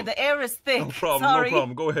in problem. here. The air is thick. No problem. Sorry. No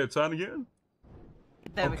problem. Go ahead. Sign again.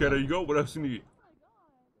 There we Okay, go. there you go. What else you need?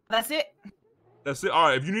 That's it. That's it. All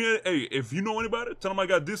right. If you need, if you know anybody, tell them I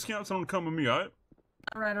got discounts. Tell them to come with me. All right.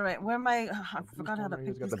 All right. Where am I? I forgot how to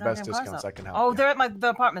pick got these the goddamn best cars discounts up. I can help Oh, you. they're at the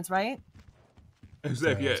apartments, right?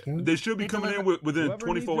 Exactly. Yeah. They should be coming in within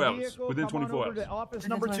 24 hours. Within 24 hours. Office Within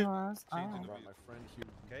number 24 2. hours? Oh.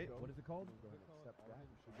 Okay. What is it called?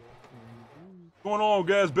 Going on,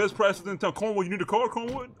 guys? Best prices in town. Cornwood, you need a car,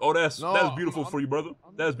 Cornwood? Oh, that's beautiful for you, brother.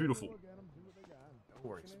 That's beautiful.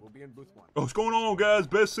 We'll be in booth 1. Oh, what's going on, guys?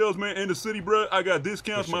 Best salesman in the city, bro. I got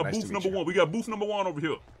discounts. My Nice booth to number meet you. 1. We got booth number 1 over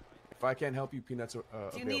here. If I can't help you, peanuts are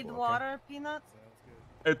Do you need available, water, Peanuts?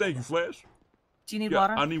 Hey, thank you, Flash. Do you need Yeah,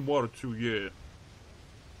 water? I need water too. Yeah.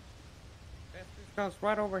 Discounts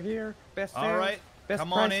right over here. Best All sales, right, best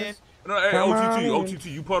come on prices. No, hey, Come on in. OTT,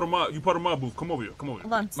 you part of my booth. Come over here. Come over here.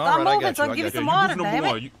 Hold on. Stop moving so I can give you some you water, booth number damn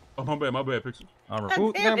 1. it. Oh, my bad, Pixel. All right.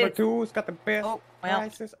 Booth Damn number it. 2 has got the best well.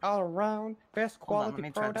 prices all around. Best Hold on, let quality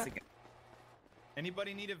me try this product. again.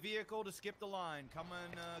 Anybody need a vehicle to skip the line? Come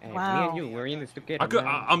on. Hey, Wow. me and you, we're in this together.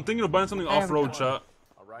 I'm thinking of buying something off-road, chat.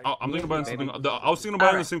 I'm thinking of buying something. I was thinking of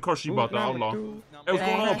buying the same car she bought, the Outlaw. Hey, what's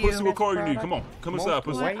going on, Pussy? What car you need? Come on. Come inside,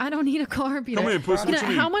 Pussy. I don't need a car, Peter. Come in, Pussy. What you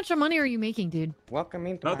need? How much money are you making, dude? Welcome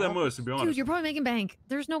into Not that much, to be honest. Dude, you're probably making bank.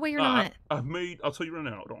 There's no way you're not. I'll tell you right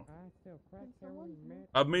now. Hold on.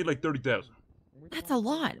 I've made like 30,000. That's a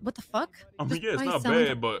lot. What the fuck? I mean, Just yeah, it's by not selling-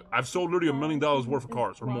 bad, but I've sold literally $1 million worth of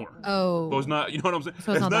cars or more. Oh. So it's not, you know what I'm saying?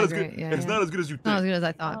 So it's not that as great. good. Yeah, It's yeah. not as good as you think. Not as good as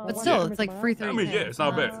I thought. But still, it's like free 30. I mean, yeah, it's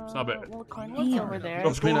not bad. It's not bad. What's over there?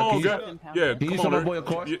 What's going on, guys? Yeah, Can you come show on, my boy a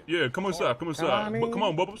car? Yeah, come inside. Come inside. Come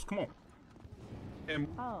on, Bubbles. Come on.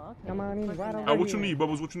 Oh, okay. Come on in, right over What you here. need,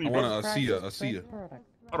 Bubbles? What you need, I want Bubbles? a Asia.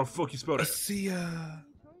 How the fuck you spell that? Asia.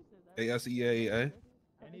 ASEA.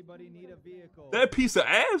 Anybody need a vehicle? That piece of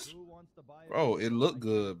ass? Bro, it looked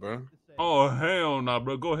good, bro. Oh, hell nah,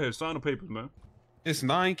 bro. Go ahead. Sign the papers, man. It's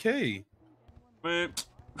 9K. Man,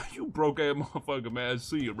 you broke ass motherfucker, man. I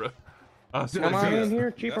see you, bro. I see Come on you. in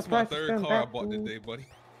here, cheaper That's my prices third than car I that bought fool. today, buddy.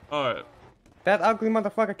 All right. That ugly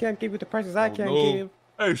motherfucker can't give you the prices I can no. give.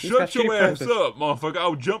 Hey, He's shut got your shitty ass prices. up, motherfucker.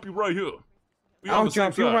 I'll jump you right here. We on I'll the same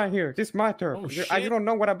jump you side. right here. This is my turf. Oh, you shit. don't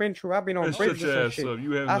know what I've been through. I've been on Hey, shut bridges your and ass shit. up.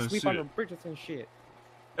 You haven't I done sleep shit. on the bridges and shit.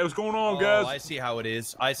 Hey, what's going on, Oh, guys? I see how it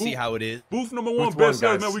is. I see how it is. Booth number 1, Booth best one,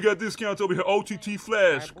 sales, guys. man. We got discounts over here. OTT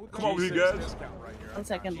Flash. Come over here, guys. 1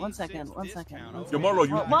 second. 1 second. 1 second. Yo, Marlo,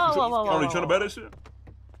 you Whoa. trying to buy that shit?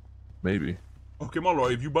 Maybe. Okay,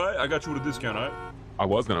 Marlo, if you buy it, I got you with a discount, all right? I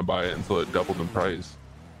was gonna buy it until it doubled in price.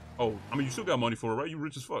 Oh, I mean, you still got money for it, right? You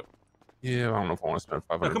rich as fuck. Yeah, I don't know if I want to spend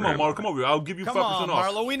 500. Now, come on, Marlo, come over here. I'll give you 5% Come on, off.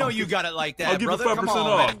 Marlo. We know you got it like that, I'll give brother. you 5% Come on,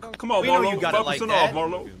 off. man. Come on, We know Marlo. you got it 5% like off, that.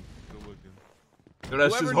 Marlo. Yo,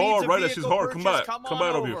 that's just Whoever hard, needs a right? That's just vehicle hard. Come purchase, by. Come Come on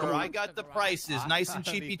by over here. Come over. over. I got the prices, nice and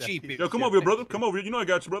cheapy. Yo, come over here, brother. Come over here. You know I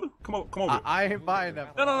got you, brother. Come over here. I ain't buying them.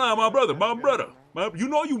 No, my brother. You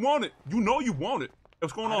know you want it. You know you want it.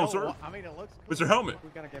 What's going on, sir? I mean, it looks cool. Mr. Helmet. We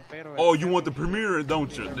gotta get better at Oh, you want the premiere,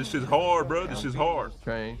 don't you? This shit's hard, bro. This shit's hard.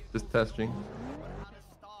 Okay, just testing.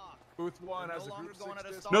 Booth 1 has a group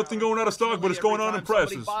 6 Nothing going out of stock, but it's going on in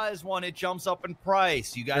prices. Somebody buys one, it jumps up in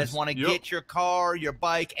price. You guys Yes, want to yep. get your car, your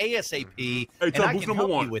bike ASAP, Hey, and tell I booth can number help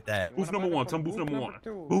 1. you with that. Booth number 1. Tell booth number 1.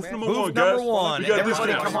 Two. Booth number Booth 1, guys. number 1. We got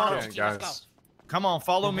Everybody, discounts. come on, guys. come on,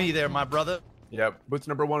 follow me there, my brother. Yeah, booth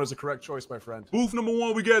number 1 is the correct choice, my friend. Booth number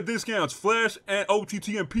 1, we got discounts. Flash and OTT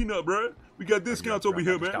and Peanut, bro. We got discounts over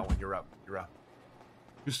here, man. That one, you're up. You're up.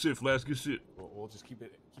 Good shit, Flash. Good shit. We'll just keep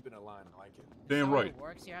it in a line. I like it. Damn right.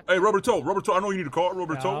 Hey, Roberto. I know you need a car,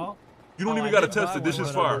 Roberto. You don't even got to test it. This is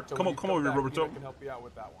fire. Come on over here, Roberto. I can help you out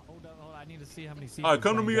with that one. Hold on. I need to see how many seats. All right,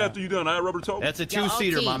 come to me after you done, all right, Roberto? That's a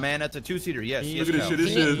two-seater, my man. That's a two-seater. Yes. Look at this shit. This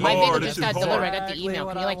shit is hard. This is hard. I got the email.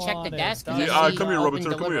 Can you like check the desk? Yeah, all right, come here,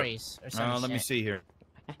 Roberto. Come here. Let me see here.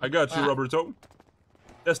 I got you, Roberto.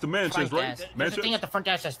 That's the man chest, right? There's Man a thing chest? at the front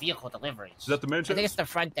desk that's vehicle deliveries. Is that the man I think chest? it's the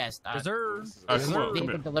front desk. Reserve. All right, come on, come Vehicle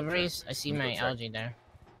here. deliveries. I see my algae there.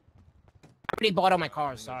 I already bought all my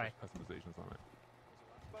cars. Sorry. Customizations on it.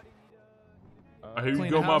 Here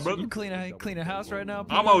you go, my brother. You clean a house right now?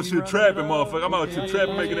 I'm out here trapping, motherfucker. I'm out here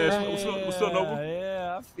trapping, making ass. What's up, Nova?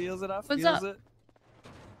 Yeah, I feels it. What's up?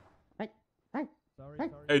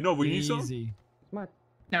 Hey, Nova, you need something? Easy.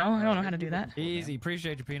 No, I don't know how to do that. Easy.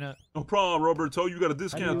 Appreciate you, Peanut. No problem, Roberto. You got a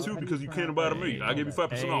discount too because you came by to me. I gave you 5%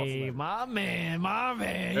 Hey, off. my man.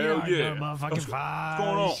 Hell You yeah. are motherfucking What's fine.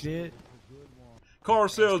 going on? Shit. Car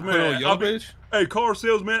salesman. Hey, car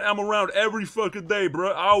salesman, I'm around every fucking day,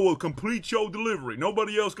 bro. I will complete your delivery.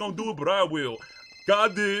 Nobody else gonna do it, but I will.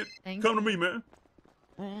 God did. Come to me, man.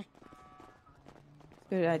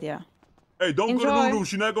 Good idea. Hey, don't go Enjoy. to Lulu.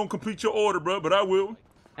 She's not gonna complete your order, bro, but I will.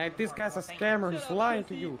 Hey, this guy's a scammer. He's lying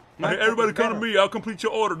to you. Hey, everybody come to me. I'll complete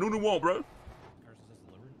your order. Nunu won't, bro.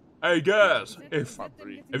 Hey, guys, if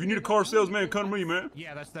you need a car salesman, come to me, man.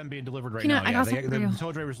 Yeah, that's them being delivered right Peanut, now. I Yeah, got something for you. the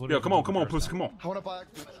tow driver's Yeah, come on, pussy, come on. What up,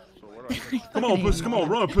 Peanut, Come on, pussy. Come on,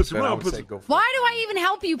 run, pussy. Run, pussy. Why do I even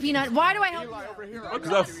help you, Peanut? Why do I help you?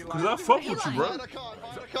 Cause I fuck with you, bro.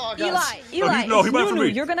 Eli, No, he it's buying from Nunu.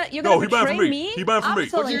 me. You're gonna he betray buying from me. me? He buying from me. I'm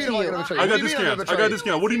selling to you. I got discounts. I got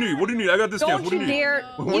discounts. What do you need? What do you need? I got discounts. Don't you dare,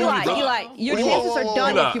 Eli. Your chances are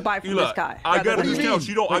done if you buy from this guy. I got a discount.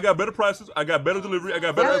 She don't. I got better prices. I got better delivery. I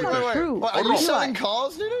got better everything. True. Are you selling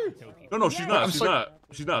cars, Nunu? No, she's not. She's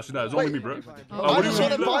not. She's not. It's only me, bro. I just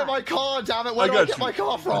want to buy my car, damn it. Where do I get my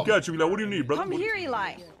car from? I got you, Eli. What do you need, brother? Come here,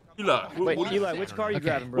 Eli. Eli. Wait, Eli, which car are you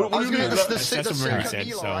grabbing, bro? What do you need? The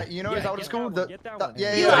Eli. You know, is that what it's called?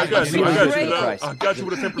 Yeah, I got you. I got you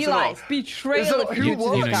with a 10% off. Betrayal.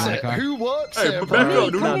 Who works Hey, there, back bro?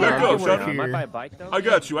 up, dude. Back up, Shotty. Might buy a bike, though? I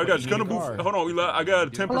got you. Come to booth. Hold on, Eli. I got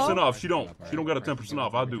a 10% off. She don't got a 10%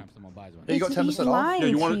 off. I do. You got 10% off? Yeah,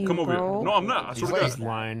 you want to come over here? No, I'm not. I swear to God. He's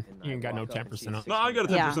lying. You ain't got no 10% off. No, I got a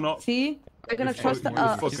 10% off. See? You're gonna trust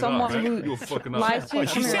someone who lies to you.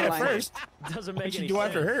 She said it first. Doesn't make any sense.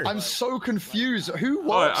 After her. I'm so confused. Who works?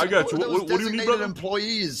 All right, I got you. What do you need, brother?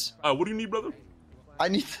 Employees. What do you need, brother? I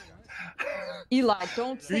need. Eli,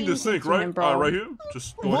 don't say you need the sync, right? Right here.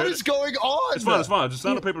 Just go ahead. What is going on? It's fine. It's fine. Just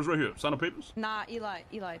sign the papers right here. Sign the papers. Nah,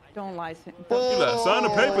 Eli, don't lie to him. Eli, sign the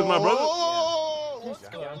papers, my brother.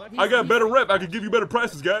 I got better rep. I can give you better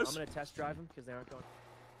prices, guys. I'm gonna test drive them because they aren't going.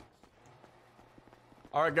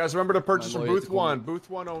 All right, guys, remember to purchase from booth 1. Booth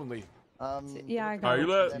 1 only. Yeah, I got Are you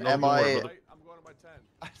let? Am I'm going I? to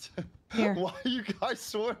my 10. Here. Why are you guys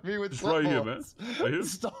swarming me with It's right here, man. Right here.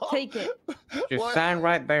 Stop. Take it. Just sign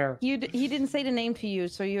right there. He didn't say the name to you,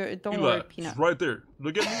 so don't Eli, worry, Peanut. it's right there.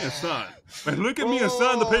 Look at me and sign. Man, look at me and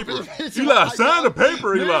sign the paper. Eli, sign the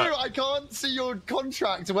paper, Eli. No, I can't see your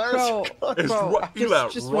contract. Where Bro, is It's right, Eli,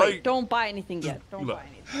 just right. wait. Don't buy anything yet. Don't Eli, buy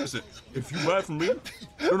anything. listen, if you buy from me,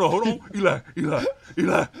 no, hold on,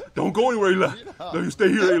 Eli, don't go anywhere, Eli. No, you stay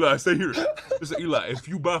here, Eli, stay here. Listen, Eli, if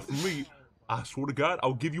you buy from me, I swear to God,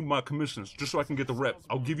 I'll give you my commissions just so I can get the rep.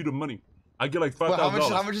 I'll give you the money. I get like $5,000.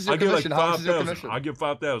 How much is your I get like commission? How much is your 5,000. commission? I get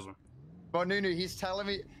 5,000. But Nunu, he's telling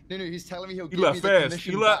me he'll give Eli, me the fast.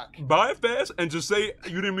 commission Eli, back. buy it fast and just say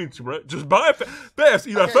you didn't mean to, bro. Just buy it fast,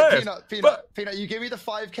 Eli, fast. Peanut, you give me the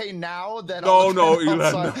 5K now, then No, I'll no, then Eli,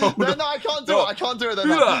 I'll sign. no. No, I can't do No. it. I can't do it. Then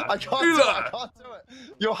Eli, I can't do it. I can't do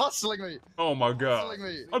it. You're hustling me. Oh my God. Hustling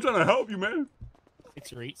me. I'm trying to help you, man.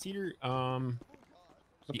 6 or 8-seater.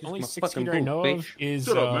 The only my 6-seater I fucking know boot, of bitch. is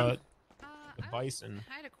Shut up, man. the Bison.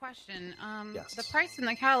 I had a question. Yes. The price in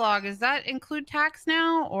the catalog, does that include tax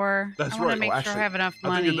now, or That's I want right. to make Oh, sure I have enough I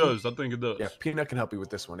money? think it does. I think it does. Yeah, Peanut can help you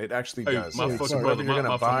with this one. It actually Hey, does. my It's fucking whether brother, you're my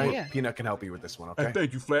gonna fucking buy, brother. Peanut can help you with this one. Okay. Hey,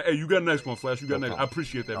 thank you, Flash. Hey, you got next one, Flash. You got No next. I problem.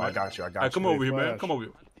 appreciate that, No, man. I got you. Hey, come over here, man. Come over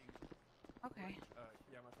here. Okay.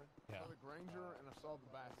 Yeah, my friend. Yeah. The Granger and I saw the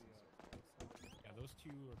Basses. Yeah, those two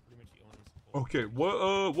are pretty much the only. Okay,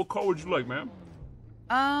 what car would you like, man?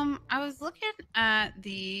 I was looking at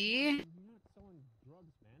the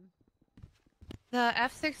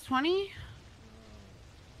F620.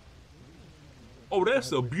 Oh,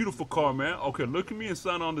 that's a beautiful car, man. Okay, look at me and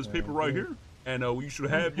sign on this paper right here. And you should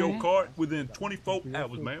have your car within 24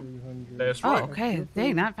 hours, man. That's right. Oh, okay.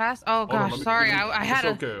 Dang, that fast. Oh on, gosh, let me- sorry. let me- I had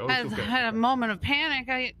it's okay, it's okay. had a moment of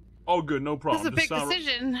panic. Oh, good, no problem. This is a big Just sign right-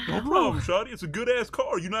 decision. No problem, Shawty. It's a good ass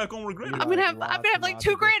car. You're not gonna regret it. I'm gonna have like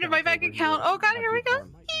 $2,000 in my bank account. Oh god, here we go.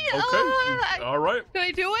 Okay. All right. Did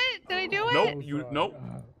I do it? Did I do it? Nope.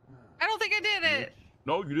 I don't think I did it.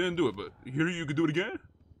 No, you didn't do it. But here you can do it again.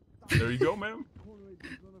 There you go, ma'am.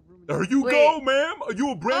 There you Wait. go, ma'am.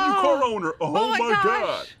 You a brand new car owner. Oh, my my gosh.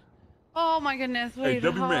 God. Oh my goodness. Hey, Wait,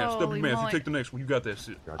 W man, holy W man. You moly. take the next one. You got that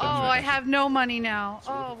shit. Oh, I have no money now.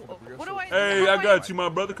 Oh, what do I? Hey, I got you, my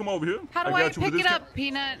brother. Come over here. How do I I got you with pick it this up,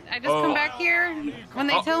 Peanut? I just come back here when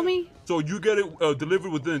they tell me. So you get it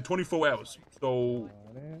delivered within 24 hours. So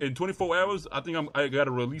in 24 hours, I think I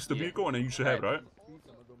gotta release the vehicle, and then you should have it, all right?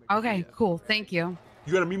 Okay, cool. Thank you.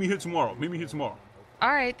 You gotta meet me here tomorrow. Meet me here tomorrow. All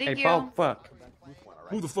right, thank you. Paul, fuck.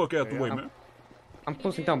 Move the fuck out the way, man. I'm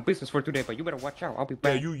closing down business for today, but you better watch out. I'll be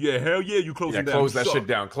back. Hell yeah, you closing Yeah, down. close You that suck. shit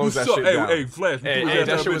down. Close You that suck. shit Hey, down. hey, Flash. Hey,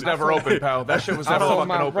 that shit was never open, pal. That shit was never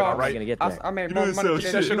fucking open, all right? I made You more didn't money sell than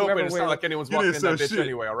shit. That shit you open. ever It's will. not like anyone's You walking didn't in that sell bitch shit.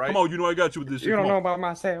 anyway, all right? Come on, you know I got you with this shit. You don't Come know on. about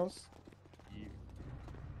my sales.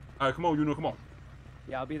 All right, come on, you know, come on.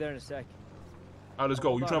 Yeah, I'll be there in a sec. All right, let's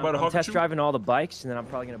go. You trying to buy the I'm Hawk? test driving all the bikes, and then I'm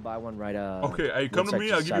probably gonna buy one right. Okay, hey, come to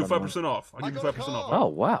me. I'll give you 5% off. I'll give you 5% off. Oh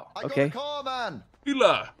wow. I got Okay. a car, man.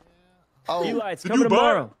 Eli. Oh, Eli, it's Did coming you buy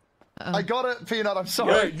tomorrow. I got it, Peanut. I'm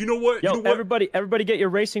sorry. Yeah, you know what? Yo, You know what? everybody get your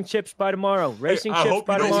racing chips by tomorrow. Racing I chips hope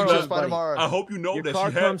by you know tomorrow. that- everybody. I hope you know Your that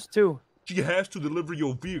car comes too. She has to deliver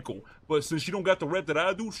your vehicle, but since she don't got the rep that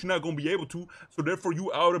I do, she's not gonna be able to. So therefore,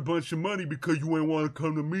 you out a bunch of money because you ain't want to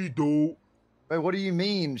come to me, dude. Wait, what do you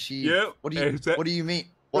mean? She? Yep. What do you? What do you mean?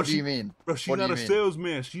 What do you mean? Bro, she's not a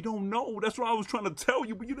salesman. She don't know. That's what I was trying to tell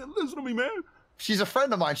you, but you didn't listen to me, man. She's a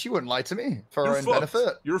friend of mine. She wouldn't lie to me for her own fucked.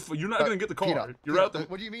 benefit. You're not gonna get the car. Peanut, you're Peanut, out there.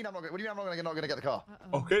 What do you mean? What do you mean? I'm not gonna get the car?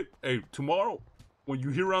 Okay. Hey, tomorrow, when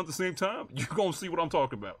you here around the same time, you're gonna see what I'm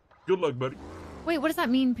talking about. Good luck, buddy. Wait, what does that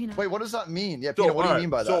mean, Peanut? Wait, what does that mean? Yeah, So, Peanut, what do you mean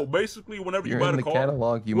by that? So basically, whenever you You're buy in the the car,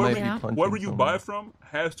 catalog, you whoever, might be punching whoever you someone. buy from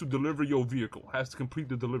has to deliver your vehicle, has to complete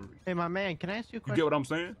the delivery. Hey, my man, can I ask you a You question? get what I'm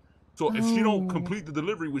saying? So if she don't complete the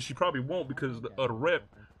delivery, which she probably won't because of the rep,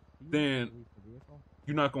 then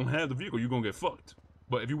you're not gonna have the vehicle. You're gonna get fucked.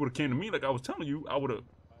 But if you would have came to me like I was telling you, I would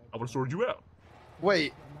have sorted you out.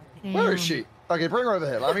 Wait, where is she? Okay, bring her over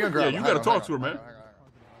here. Let me go grab her. Yeah, you gotta talk to her, man.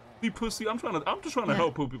 See, pussy, I'm just trying to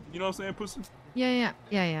help people. You know what I'm saying, pussy? Yeah.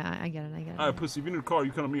 I get it. All right, pussy. If you need a car,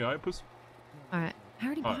 you come to me. All right, pussy. All right. I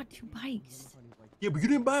already All bought 2 bikes. Yeah, but you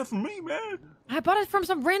didn't buy it from me, man. I bought it from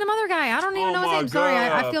some random other guy. I don't even know his my name. Sorry,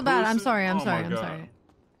 I God, feel bad. I'm pussy. sorry. I'm Oh sorry. my I'm God.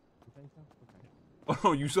 sorry.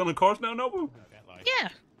 Oh, you selling cars now, Nova? Yeah.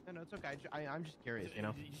 No, it's okay. I'm just curious, you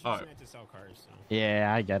know. All right. to sell cars. So.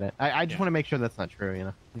 Yeah, I get it. I just Yeah. want to make sure that's not true, you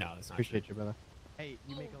know. No, that's not Appreciate you, brother. Hey,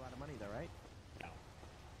 you make a lot of money though, right?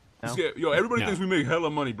 No. Yeah, yo, everybody No. thinks we make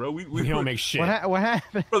hella money, bro. We don't make shit. What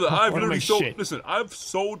happened? Brother, I've We don't literally make sold. shit. Listen, I've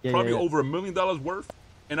sold Yeah, probably yeah. over $1 million worth,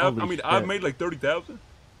 and I've Holy made like 30,000,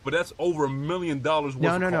 but that's over $1 million worth.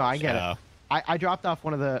 No, of I cars. get it. I dropped off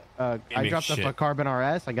one of the. I make dropped off shit. a Carbon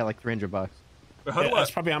RS. I got like $300. But how do I?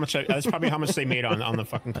 That's probably how much. That's probably how much they made on the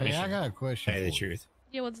fucking Hey, commission. I got a question. Tell you the for you. truth.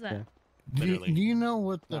 Yeah, what's that? Do you, Literally. do you know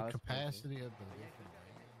what the No, it's capacity of the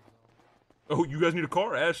Oh, you guys need a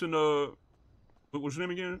car? Ash and what's your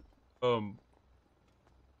name again? I'll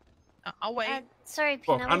wait. Sorry,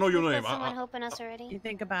 Fuck, Peanut. I know we've your got name. someone helping us already. You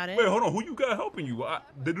think about it. Wait, hold on. Who you got helping you?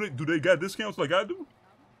 Do they got discounts like I do?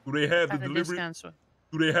 Do they have the Kind of delivery? discounts.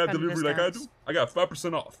 Do they have kind of delivery like I do? discounts. I got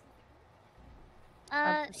 5% off.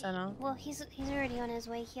 5% off. Well, he's already on his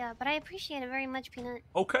way here, but I appreciate it very much, Peanut.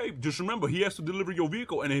 Okay, just remember he has to deliver your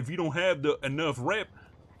vehicle, and if you don't have the enough rep,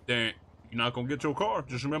 then you're not gonna get your car.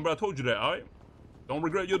 Just remember I told you that. All right? Don't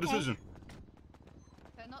regret your decision.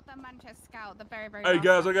 So not the Manchester Scout, the very, very Hey last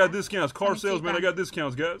guys, I one, got yeah? discounts. Car 22 salesman, I grand. got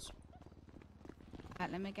discounts, guys.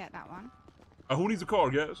 Let me get that one. Who needs a car,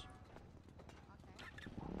 guys?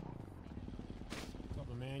 What's up,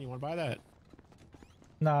 man? You want to buy that?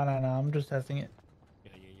 No, I'm just testing it.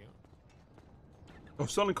 Yeah. Oh,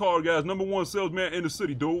 selling car, guys. #1 salesman in the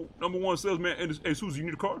city, dude. #1 salesman in the. Hey, Susie, you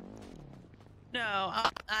need a car? No,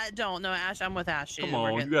 I don't know, Ash. I'm with Ash. Come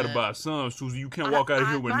on, you gotta buy some, Susie. You can't walk out of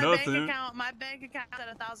here with nothing. My bank account's at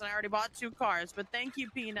 1,000. I already bought 2 cars, but thank you,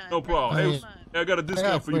 Peanut. No problem. Hey, Hey, I got a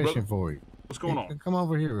discount for you, question brother. for you. What's going Hey, on? Come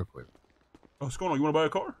over here real quick. What's going on? You want to buy a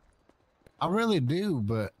car? I really do,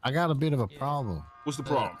 but I got a bit of a problem. What's the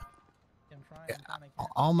problem?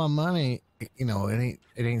 All my money, you know, it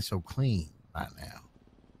ain't so clean right now.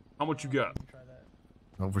 How much you got?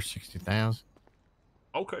 Over 60,000.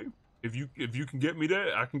 Okay. If you can get me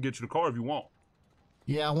that, I can get you the car if you want.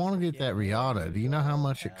 Yeah, I want to get that Riata. Do you know how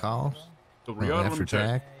much it costs? The Riata, let after me check.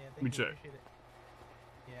 tax? Let me check.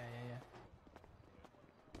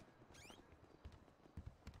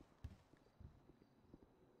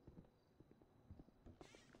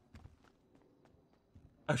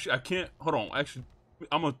 Actually, I can't. Hold on. Actually,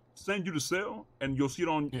 I'm gonna send you the sale, and you'll see it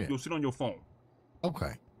on your phone.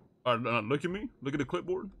 Okay. All right, look at me. Look at the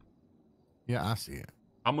clipboard. Yeah, I see it.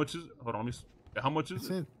 How much is it? Hold on. How much is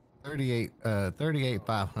it?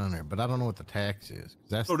 38,500, but I don't know what the tax is.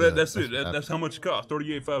 That's Oh, that's it. That's how much it costs.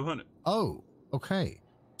 38,500. Oh, okay.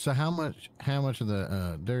 So how much of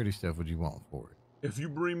the dirty stuff would you want for it? If you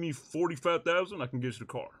bring me 45,000, I can get you the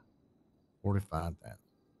car. 45,000.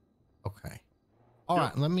 Okay. All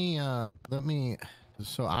right. Let me.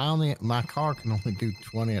 So my car can only do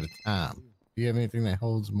 20 at a time. Do you have anything that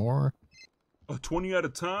holds more? 20 at a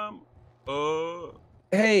time.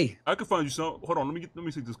 Hey. I can find you some. Hold on. Let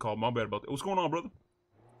me take this call. My bad about that. What's going on, brother?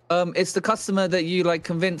 It's the customer that you like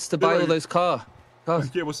convinced to buy all those cars.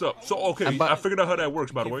 Yeah, what's up? So okay, I figured out how that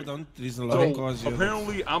works. By the way, so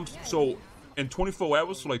apparently in 24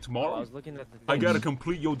 hours, so like tomorrow, I gotta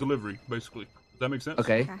complete your delivery. Basically, does that make sense?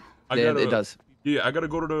 Okay. Yeah, it does. Yeah, I gotta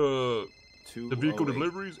go to the vehicle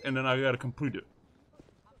deliveries, and then I gotta complete it.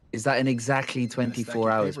 Is that in exactly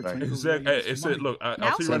 24 hours, bro? Exactly. It said, look, I'll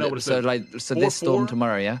tell you right now what it says. So this storm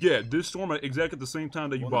tomorrow, yeah? Yeah, this storm at exactly the same time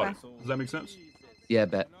that you bought it. Does that make sense? Yeah,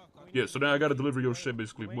 bet. Yeah, so then I gotta deliver your shit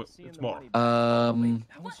basically tomorrow. How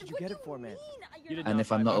much did you get it for, man? And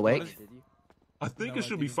if I'm not awake? I think it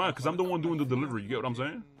should be fine because I'm the one doing the delivery. You get what I'm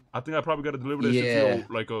saying? I think I probably got to deliver that shit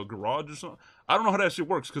to like a garage or something. I don't know how that shit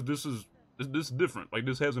works because this is This is different. Like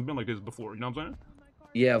this hasn't been like this before. You know what I'm saying?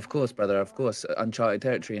 Yeah, of course, brother. Of course, uncharted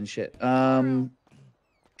territory and shit.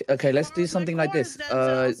 Okay, let's do something like this.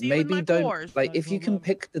 Maybe don't like if you can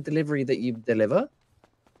pick the delivery that you deliver,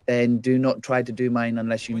 then do not try to do mine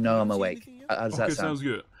unless you know I'm awake. How does that Okay, sound? sounds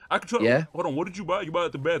good. I can try. Yeah? Hold on. What did you buy? You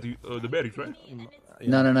bought the baddies, right?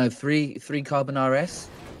 No. Three carbon RS,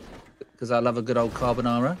 because I love a good old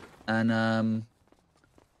carbonara, and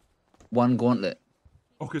one gauntlet.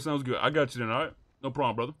 Okay, sounds good. I got you then. All right. No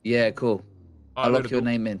problem, brother. Yeah, cool. All I'll right, lock your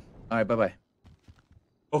later, name in. All right, bye.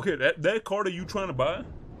 Okay, that car that you trying to buy,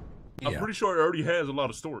 I'm pretty sure it already has a lot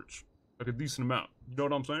of storage, like a decent amount. You know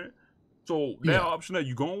what I'm saying? So that option that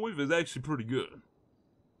you're going with is actually pretty good.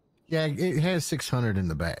 Yeah, it has 600 in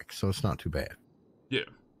the back, so it's not too bad. Yeah.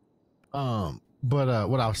 But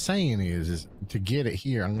what I was saying is to get it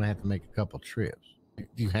here, I'm gonna have to make a couple trips.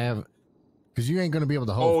 You have, because you ain't gonna be able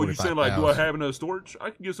to hold. Oh, you saying like, do I have enough storage? I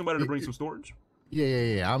can get somebody to bring some storage.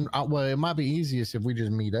 Yeah. Well, it might be easiest if we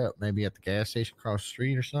just meet up, maybe at the gas station across the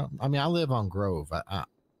street or something. I mean, I live on Grove.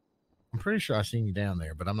 I'm pretty sure I seen you down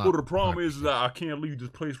there, but I'm not. Well, the problem is that I can't leave this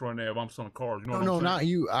place right now if I'm selling cars. You know what I'm saying? Not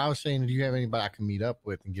you. I was saying, do you have anybody I can meet up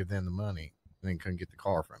with and give them the money and then come get the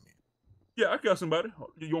car from you? Yeah, I got somebody.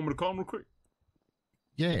 You want me to call him real quick?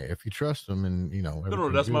 Yeah, if you trust them and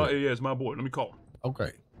No, that's my it's my boy. Let me call him.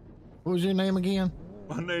 Okay. What was your name again?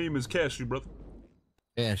 My name is Cashew, brother.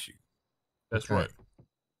 Cashew. That's right.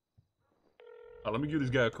 Let me give this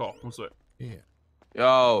guy a call. One sec. Yeah.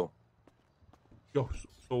 Yo,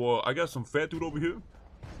 so I got some fat dude over here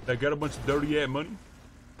that got a bunch of dirty ass money,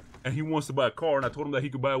 and he wants to buy a car, and I told him that he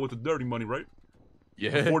could buy it with the dirty money, right?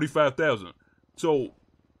 Yeah. $45,000. So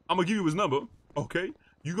I'm gonna give you his number, okay?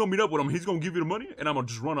 You gonna meet up with him. He's gonna give you the money, and I'm gonna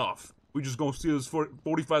just run off. We just gonna steal his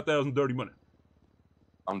 $45,000 dirty money.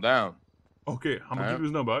 I'm down. Okay, I'm gonna give you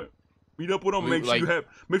his number. All right? Meet up with him. We,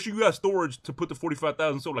 Make sure you got storage to put the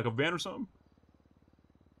 45,000, so like a van or something.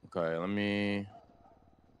 Okay, let me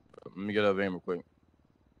get a van real quick.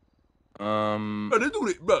 But this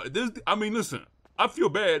dude, bro, I mean, listen, I feel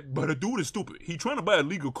bad, but the dude is stupid. He trying to buy a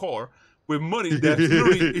legal car with money that's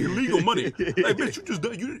literally illegal money. Like,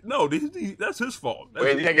 bitch, that's his fault.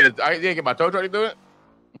 Wait, you didn't get my tow truck to do it?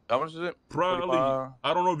 How much is it? Probably. 45?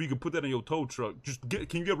 I don't know if you can put that in your tow truck.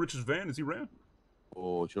 Can you get Rich's van? Is he ran?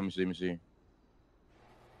 Oh, let me see.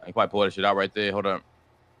 I can probably pull that shit out right there. Hold on.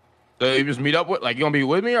 So you just meet up with, like, you gonna be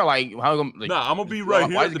with me or like how you gonna? Like, nah, I'm gonna be right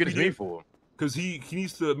here. Why is it good to me for? Because he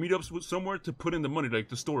needs to meet up with somewhere to put in the money, like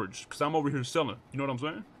the storage. Because I'm over here selling. You know what I'm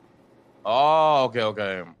saying? Oh,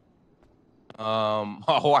 okay.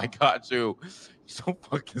 Oh, I got you. So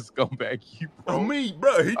fucking scumbag, you bro. Oh, me,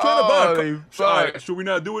 bro. He trying to buy a car. All right, should we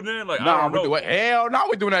not do it then? Like, nah, I don't know. Hell no,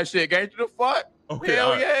 we doing that shit. Gang, you the fuck? Okay, hell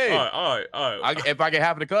all right, yeah. All right. If I get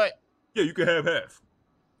half of the cut? Yeah, you can have half.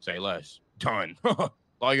 Say less. Done.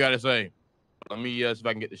 All you gotta say. Let me see if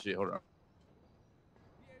I can get this shit. Hold on.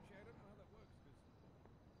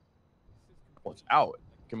 What's out?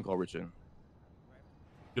 Can we call Richard?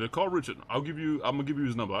 Yeah, call Richard. I'm gonna give you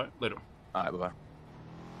his number. All right, later. All right, bye.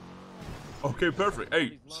 Okay, perfect.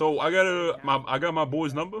 Hey, so I got my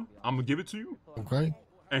boy's number. I'm gonna give it to you. Okay.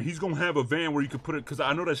 And he's gonna have a van where you can put it, cause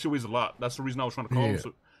I know that shit weighs a lot. That's the reason I was trying to call him.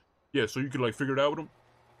 So, so you could like figure it out with him.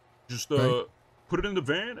 Just put it in the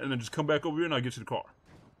van and then just come back over here and I'll get you the car.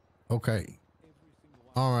 Okay.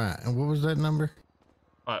 All right. And what was that number?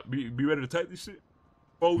 All right, be ready to type this shit.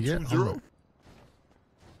 420.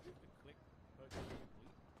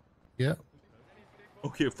 Yeah.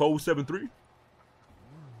 Okay, 473.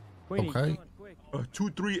 Okay.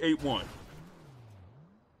 2381.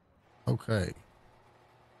 Okay.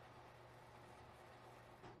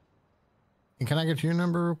 And can I get your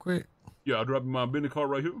number real quick? Yeah, I'll drop you my business card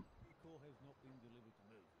right here.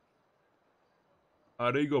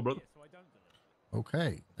 There you go, brother.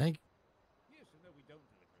 Okay, thank you.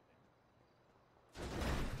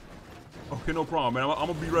 Okay, no problem, man. I'm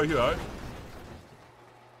gonna be right here, all right?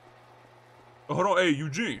 Oh, hold on, hey,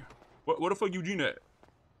 Eugene. What the fuck Eugene at?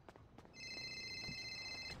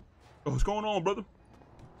 Oh, what's going on, brother?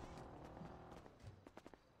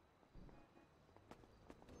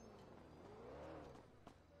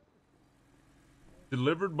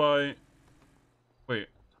 Delivered by... Wait,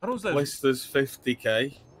 how does that... Lister's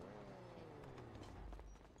 50k.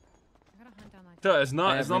 Yeah, it's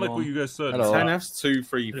not like what you guys said. 10F's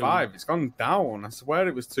 235. It's gone down. I swear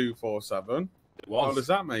it was 247. How does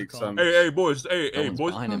that make sense? Hey, boys. Hey,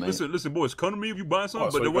 boys. Listen, boys. Come to me if you buy something.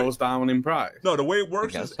 So but it goes down in price. No, the way it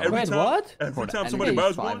works is every time somebody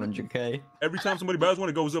buys one, 500k. Every time somebody buys one,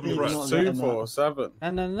 it goes up in price. 247.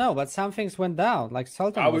 No, but some things went down. Like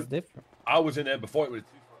Sultan was different. I was in there before it was.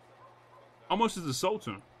 How much is the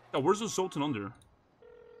Sultan? Oh, where's the Sultan under?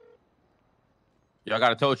 Yeah, I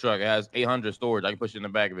got a tow truck. It has 800 storage. I can push it in the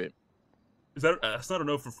back of it. Is that that's not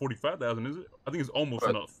enough for 45,000, is it? I think it's almost But,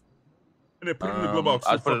 enough. And then put it in the glove box.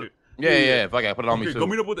 I Too. just put Fuck it. it. Yeah. Fuck it. Put it on me Okay, too. go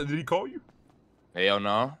meet up with. Did he call you? Hell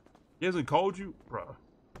no. He hasn't called you, bro.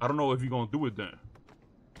 I don't know if you're gonna do it then.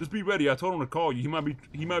 Just be ready. I told him to call you. He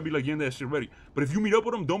might be like getting that shit ready. But if you meet up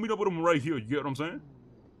with him, don't meet up with him right here. You get what I'm saying?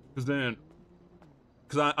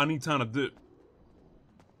 Cause I need time to dip.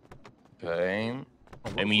 Okay.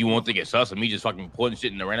 I mean, you want to get sus of me just fucking putting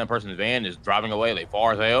shit in a random person's van, just driving away like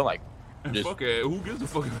far as hell, like. Just, fuck it. Who gives a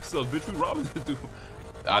fuck about stuff, bitch? We robbing this dude.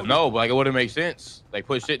 I know, but like it wouldn't make sense. Like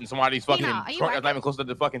put shit in somebody's fucking Tina, are you trunk that's not working? even close to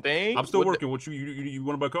the fucking thing. I'm still working. What you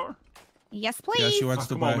want to buy a car? Yes, please. Yeah, she wants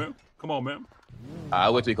to Come buy. on, man. Come on, man.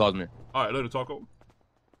 I'll wait till he calls me. All right, later, Taco.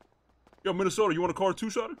 Yo, Minnesota, you want a car too,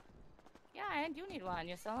 Shotty? Yeah, I do need one.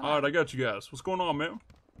 You're selling. All right, I got you guys. What's going on, man?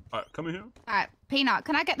 All right, come in here. All right, Peanut,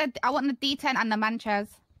 can I get the? I want the D10 and the Manchas.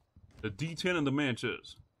 The D10 and the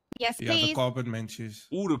Manchas. Yes, Yeah, please. the carbon mentions.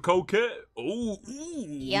 Ooh, the coquette. Ooh.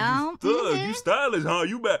 Yeah. You stylish, huh?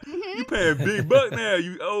 You back? You paying big buck now?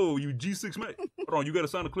 You G6 mate. Hold on, you got to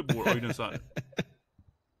sign the clipboard. Oh, you didn't sign it.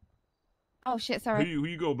 Oh shit, sorry. Who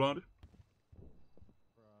you go, Blondie?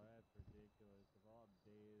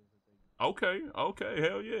 Okay,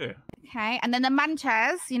 hell yeah. Okay, and then the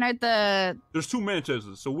Manchas, you know the. There's two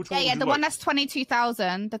Manchesters, so which one? Yeah, would you the like? one that's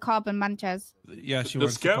 22,000, the carbon Manchas. Yeah, she the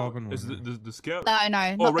wants scout? the carbon one. Is the scout? No, Oh,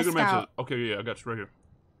 not the regular scout. Manchester. Okay, yeah, I got you right here.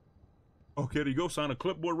 Okay, there you go. Sign a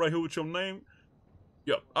clipboard right here with your name.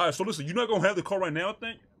 Yep. All right, so listen, you're not gonna have the car right now. I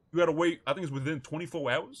think you gotta wait. I think it's within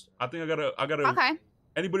 24 hours. I think I gotta. Okay.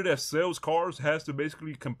 Anybody that sells cars has to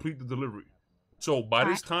basically complete the delivery. So by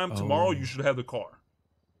this time tomorrow, you should have the car.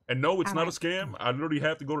 And no, it's not a scam. I literally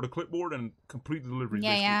have to go to the clipboard and complete the delivery. Yeah,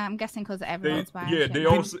 basically. yeah. I'm guessing because everyone's buying. Yeah,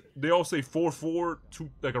 shit. they all say 4/4,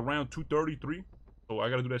 like around 2:33. So I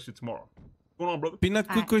gotta do that shit tomorrow. What's going on, brother? Peanut,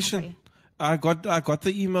 quick question. I got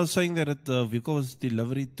the email saying that the vehicle was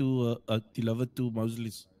delivered to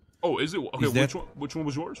Mosleys. Oh, is it? Okay, Is which one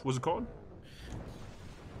was yours? What's it called?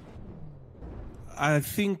 I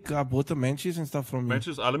think I bought the Manchester and stuff from you.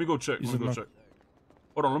 Manchester? Let me go check. Let me go check.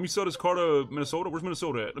 Hold on, let me sell this car to Minnesota. Where's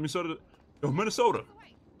Minnesota at? Let me sell it. Yo, Minnesota.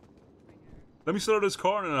 Let me sell this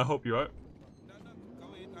car and I'll help you, all right? Go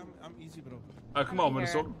ahead. I'm easy, bro. All right, come on,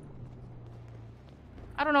 Minnesota.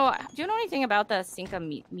 I don't know. Do you know anything about the Cinca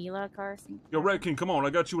Mila car? Yo, Red King, come on. I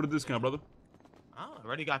got you with a discount, brother. Oh, I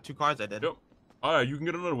already got 2 cars I did. Yep. All right, you can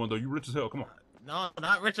get another one, though. You rich as hell. Come on. No,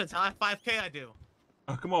 not rich until I have 5K I do.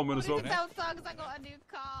 Come on, Minnesota. Sell songs, I got a new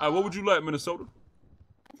car. All right, what would you like, Minnesota?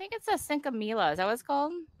 I think it's a Cinca Mila. Is that what it's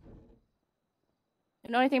called?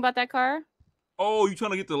 You know anything about that car? Oh, you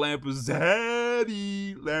trying to get the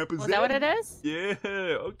Lamborghini? Lamborghini. Oh, is that what it is? Yeah.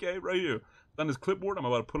 Okay, right here. On this clipboard, I'm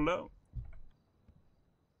about to put it out.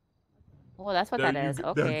 Oh, that's what There that you is. go-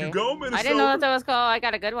 Okay. there you go, I didn't know Minnesota. that was called. I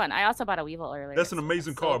got a good one. I also bought a Weevil earlier. That's an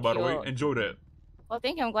amazing car, by the way. cute. Enjoy that. Well,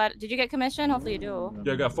 thank you. I'm glad. Did you get commission? Hopefully you do.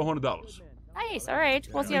 Yeah, I got $400. Nice. All right.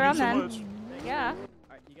 We'll see you Thank around you so then. much. Yeah. All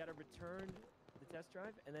right, you gotta return the test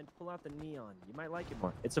drive and then pull out the neon. You might like it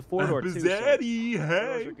more. It's a 4-door too. So Lamborghini,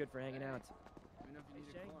 four-doors hey. are good for hanging out.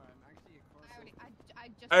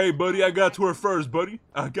 Hey, buddy, I got to her first, buddy.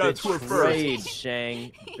 I got to her Betrayed, first.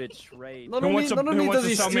 Shang. Betrayed. Not only does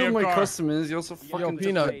he steal my customers, he also fucking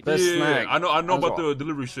Peanut, best snack. I know as about well. the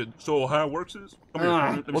delivery shit. So how it works is, come here,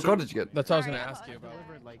 let me What show car you. did you get? That's what I was gonna ask you about.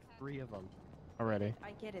 Delivered like 3 of them. Already.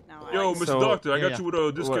 I get it now. Yo, Mr. Doctor, I got you with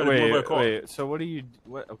a discount if you want to buy a car. Wait, so what do you?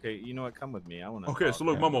 What? Okay, you know what? Come with me. I want to. Okay, so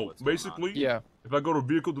look, Momo, basically, Yeah. if I go to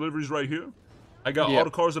vehicle deliveries right here, I got Yeah. all the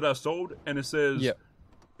cars that I sold, and it says Yeah.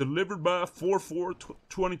 delivered by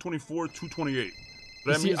 4/4/2024 2/28.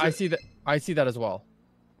 That See, means I see that as well.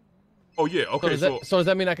 Oh yeah, okay. So does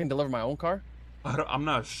that mean I can deliver my own car? I'm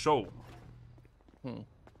not sure.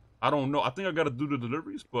 I don't know. I think I got to do the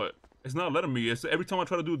deliveries, but it's not letting me. It's every time I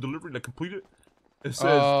try to do a delivery, like complete it, it says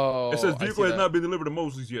Oh, I vehicle see has that. not been delivered to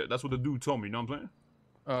Mosleys yet. That's what the dude told me. You know what I'm saying?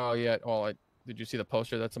 Oh yeah. Well, did you see the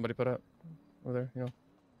poster that somebody put up over there? You know.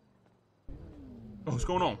 Oh, what's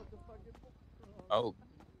going on? Oh,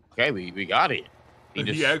 okay, we got it. He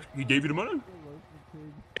gave you the money?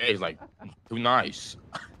 Yeah, he's like, too nice.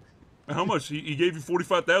 How much? He gave you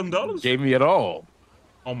 $45,000? Gave me it all.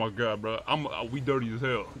 Oh my god, bro. We dirty as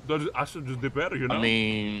hell. I should just dip out of here now. I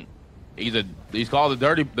mean, he's called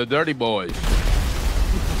the dirty boys.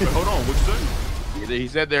 Wait, hold on, what you say? He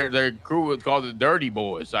said their crew was called the dirty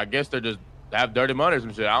boys. So I guess they're just have dirty money or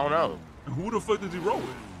some shit. I don't know. Who the fuck does he roll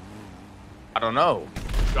with? I don't know.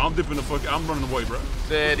 I'm dipping the fuck. I'm running away, bro.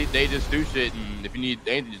 Said they just do shit, and if you need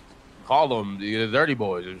anything, just call them the dirty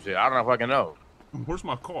boys and shit. I don't know if I can know. Where's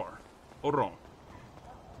my car? Hold on.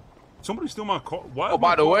 Somebody steal my car? Why? Oh,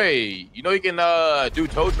 by the way, you know you can do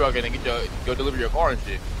tow truck and then go deliver your car and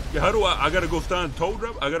shit. Yeah, how do I gotta go stand tow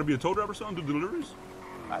driver? I gotta be a tow driver or something, do deliveries?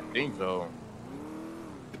 I think so.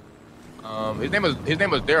 His name was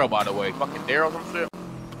Daryl, by the way. Fucking Daryl, some shit.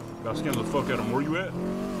 Got scam the fuck out of him. Where you at?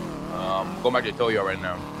 Going back to tell you right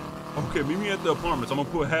now. Okay, meet me at the apartments. I'm gonna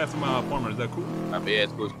put half in my apartment. Is that cool? Yeah,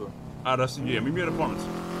 it's cool, it's cool. Alright, yeah, meet me at the apartments.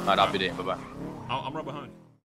 Alright, I'll be there. Bye bye. I'm right behind you.